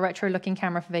 would love a retro-looking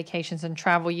camera for vacations and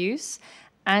travel use.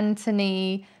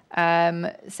 Anthony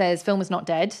says, film is not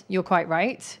dead. You're quite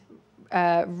right.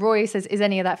 Roy says, is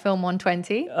any of that film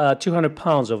 120? 200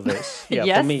 pounds of this. Yeah,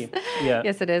 Yes. for me. Yeah.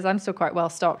 Yes, it is. I'm still quite well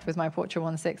stocked with my Portra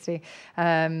 160.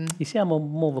 You see, I'm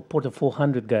more of a Portra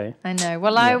 400 guy. I know.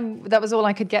 Well, that was all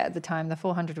I could get at the time. The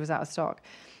 400 was out of stock.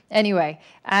 Anyway,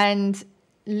 and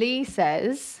Lee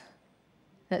says,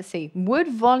 let's see, would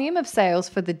volume of sales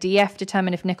for the DF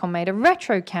determine if Nikon made a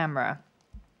retro camera?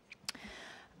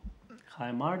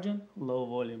 High margin, low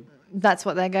volume. That's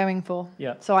what they're going for.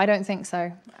 Yeah. So I don't think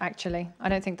so, actually. I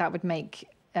don't think that would make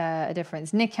a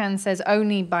difference. Nikan says,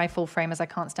 only buy full frame as I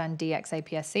can't stand DX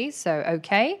APS-C, so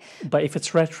okay. But if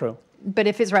it's retro. But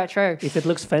if it's retro. If it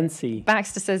looks fancy.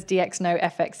 Baxter says, DX no,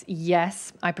 FX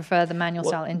yes. I prefer the manual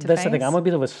style interface. That's the thing. I'm a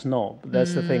bit of a snob.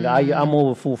 That's the thing. I'm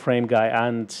more of a full frame guy.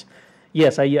 And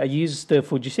yes, I used the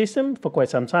Fuji system for quite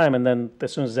some time. And then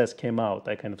as soon as that came out,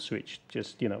 I kind of switched.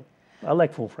 Just, I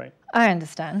like full frame. I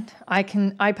understand.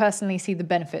 I personally see the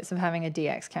benefits of having a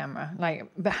DX camera.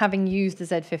 But having used the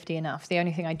Z50 enough, the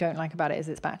only thing I don't like about it is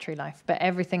its battery life. But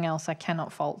everything else I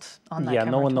cannot fault on that camera.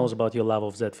 Yeah, no one knows about your love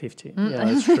of Z50. Yeah,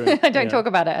 that's true. I don't talk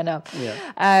about it enough.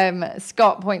 Yeah.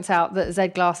 Scott points out that Z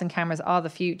glass and cameras are the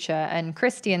future. And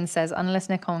Christian says, unless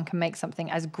Nikon can make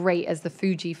something as great as the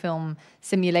Fujifilm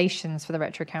simulations for the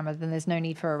retro camera, then there's no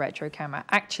need for a retro camera.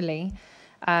 Actually,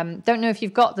 don't know if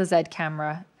you've got the Z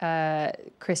camera,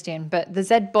 Christian, but the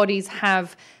Z bodies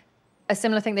have a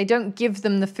similar thing. They don't give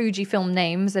them the Fujifilm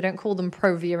names. They don't call them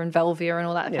Provia and Velvia and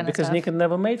all that kind of stuff. Because Nikon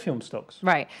never made film stocks.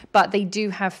 Right. But they do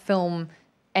have film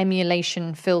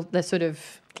emulation the sort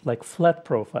of like flat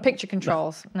profile. Picture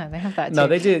controls. No, they have that too. No,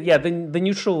 they do. Yeah, the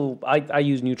neutral. I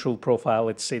use neutral profile.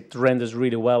 It renders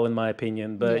really well in my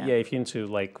opinion. But yeah, if you're into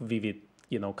like vivid,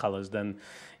 colors, then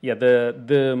yeah,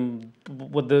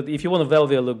 if you want a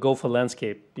velvety look, go for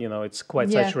landscape. It's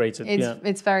quite saturated.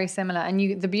 It's very similar.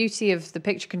 And the beauty of the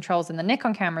picture controls in the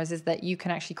Nikon cameras is that you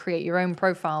can actually create your own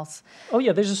profiles. Oh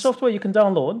yeah, there's a software you can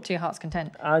download to your heart's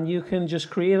content, and you can just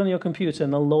create on your computer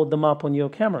and then load them up on your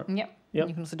camera. Yep. Yep.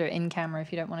 You can also do it in camera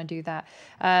if you don't want to do that.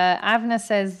 Avna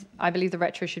says, I believe the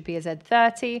retro should be a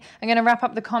Z30. I'm going to wrap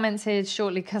up the comments here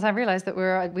shortly because I realized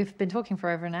that we've been talking for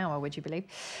over an hour, would you believe?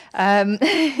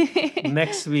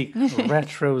 Next week,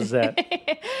 retro Z.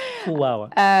 Full hour.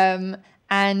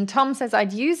 And Tom says,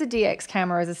 I'd use a DX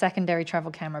camera as a secondary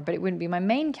travel camera, but it wouldn't be my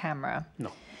main camera.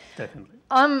 No, definitely.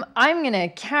 I'm going to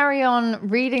carry on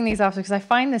reading these after because I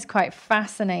find this quite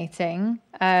fascinating.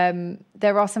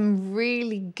 There are some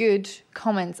really good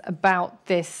comments about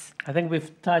this. I think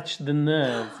we've touched the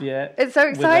nerve, yeah. It's so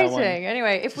exciting.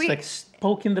 Anyway, it's like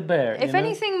poking the bear. If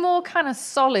anything more kind of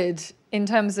solid in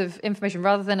terms of information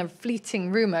rather than a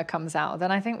fleeting rumor comes out,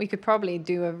 then I think we could probably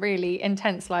do a really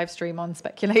intense live stream on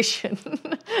speculation.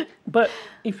 But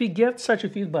if we get such a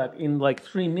feedback in like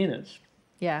 3 minutes.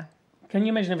 Yeah. Can you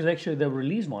imagine if actually they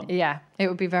release one? Yeah, it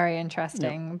would be very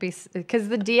interesting. Because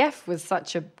the DF was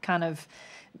such a kind of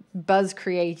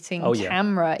buzz-creating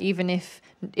camera, even if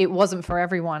it wasn't for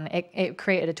everyone. It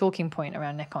created a talking point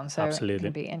around Nikon, so absolutely. It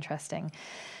would be interesting.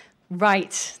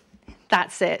 Right,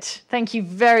 that's it. Thank you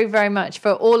very, very much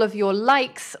for all of your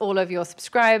likes, all of your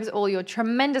subscribes, all your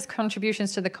tremendous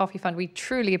contributions to the Coffee Fund. We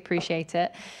truly appreciate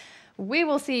it. We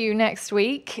will see you next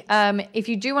week. If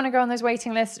you do want to go on those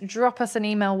waiting lists, drop us an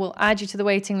email. We'll add you to the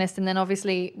waiting list, and then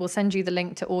obviously we'll send you the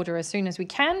link to order as soon as we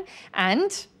can.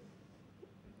 And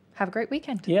have a great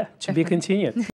weekend. Yeah, to be continued.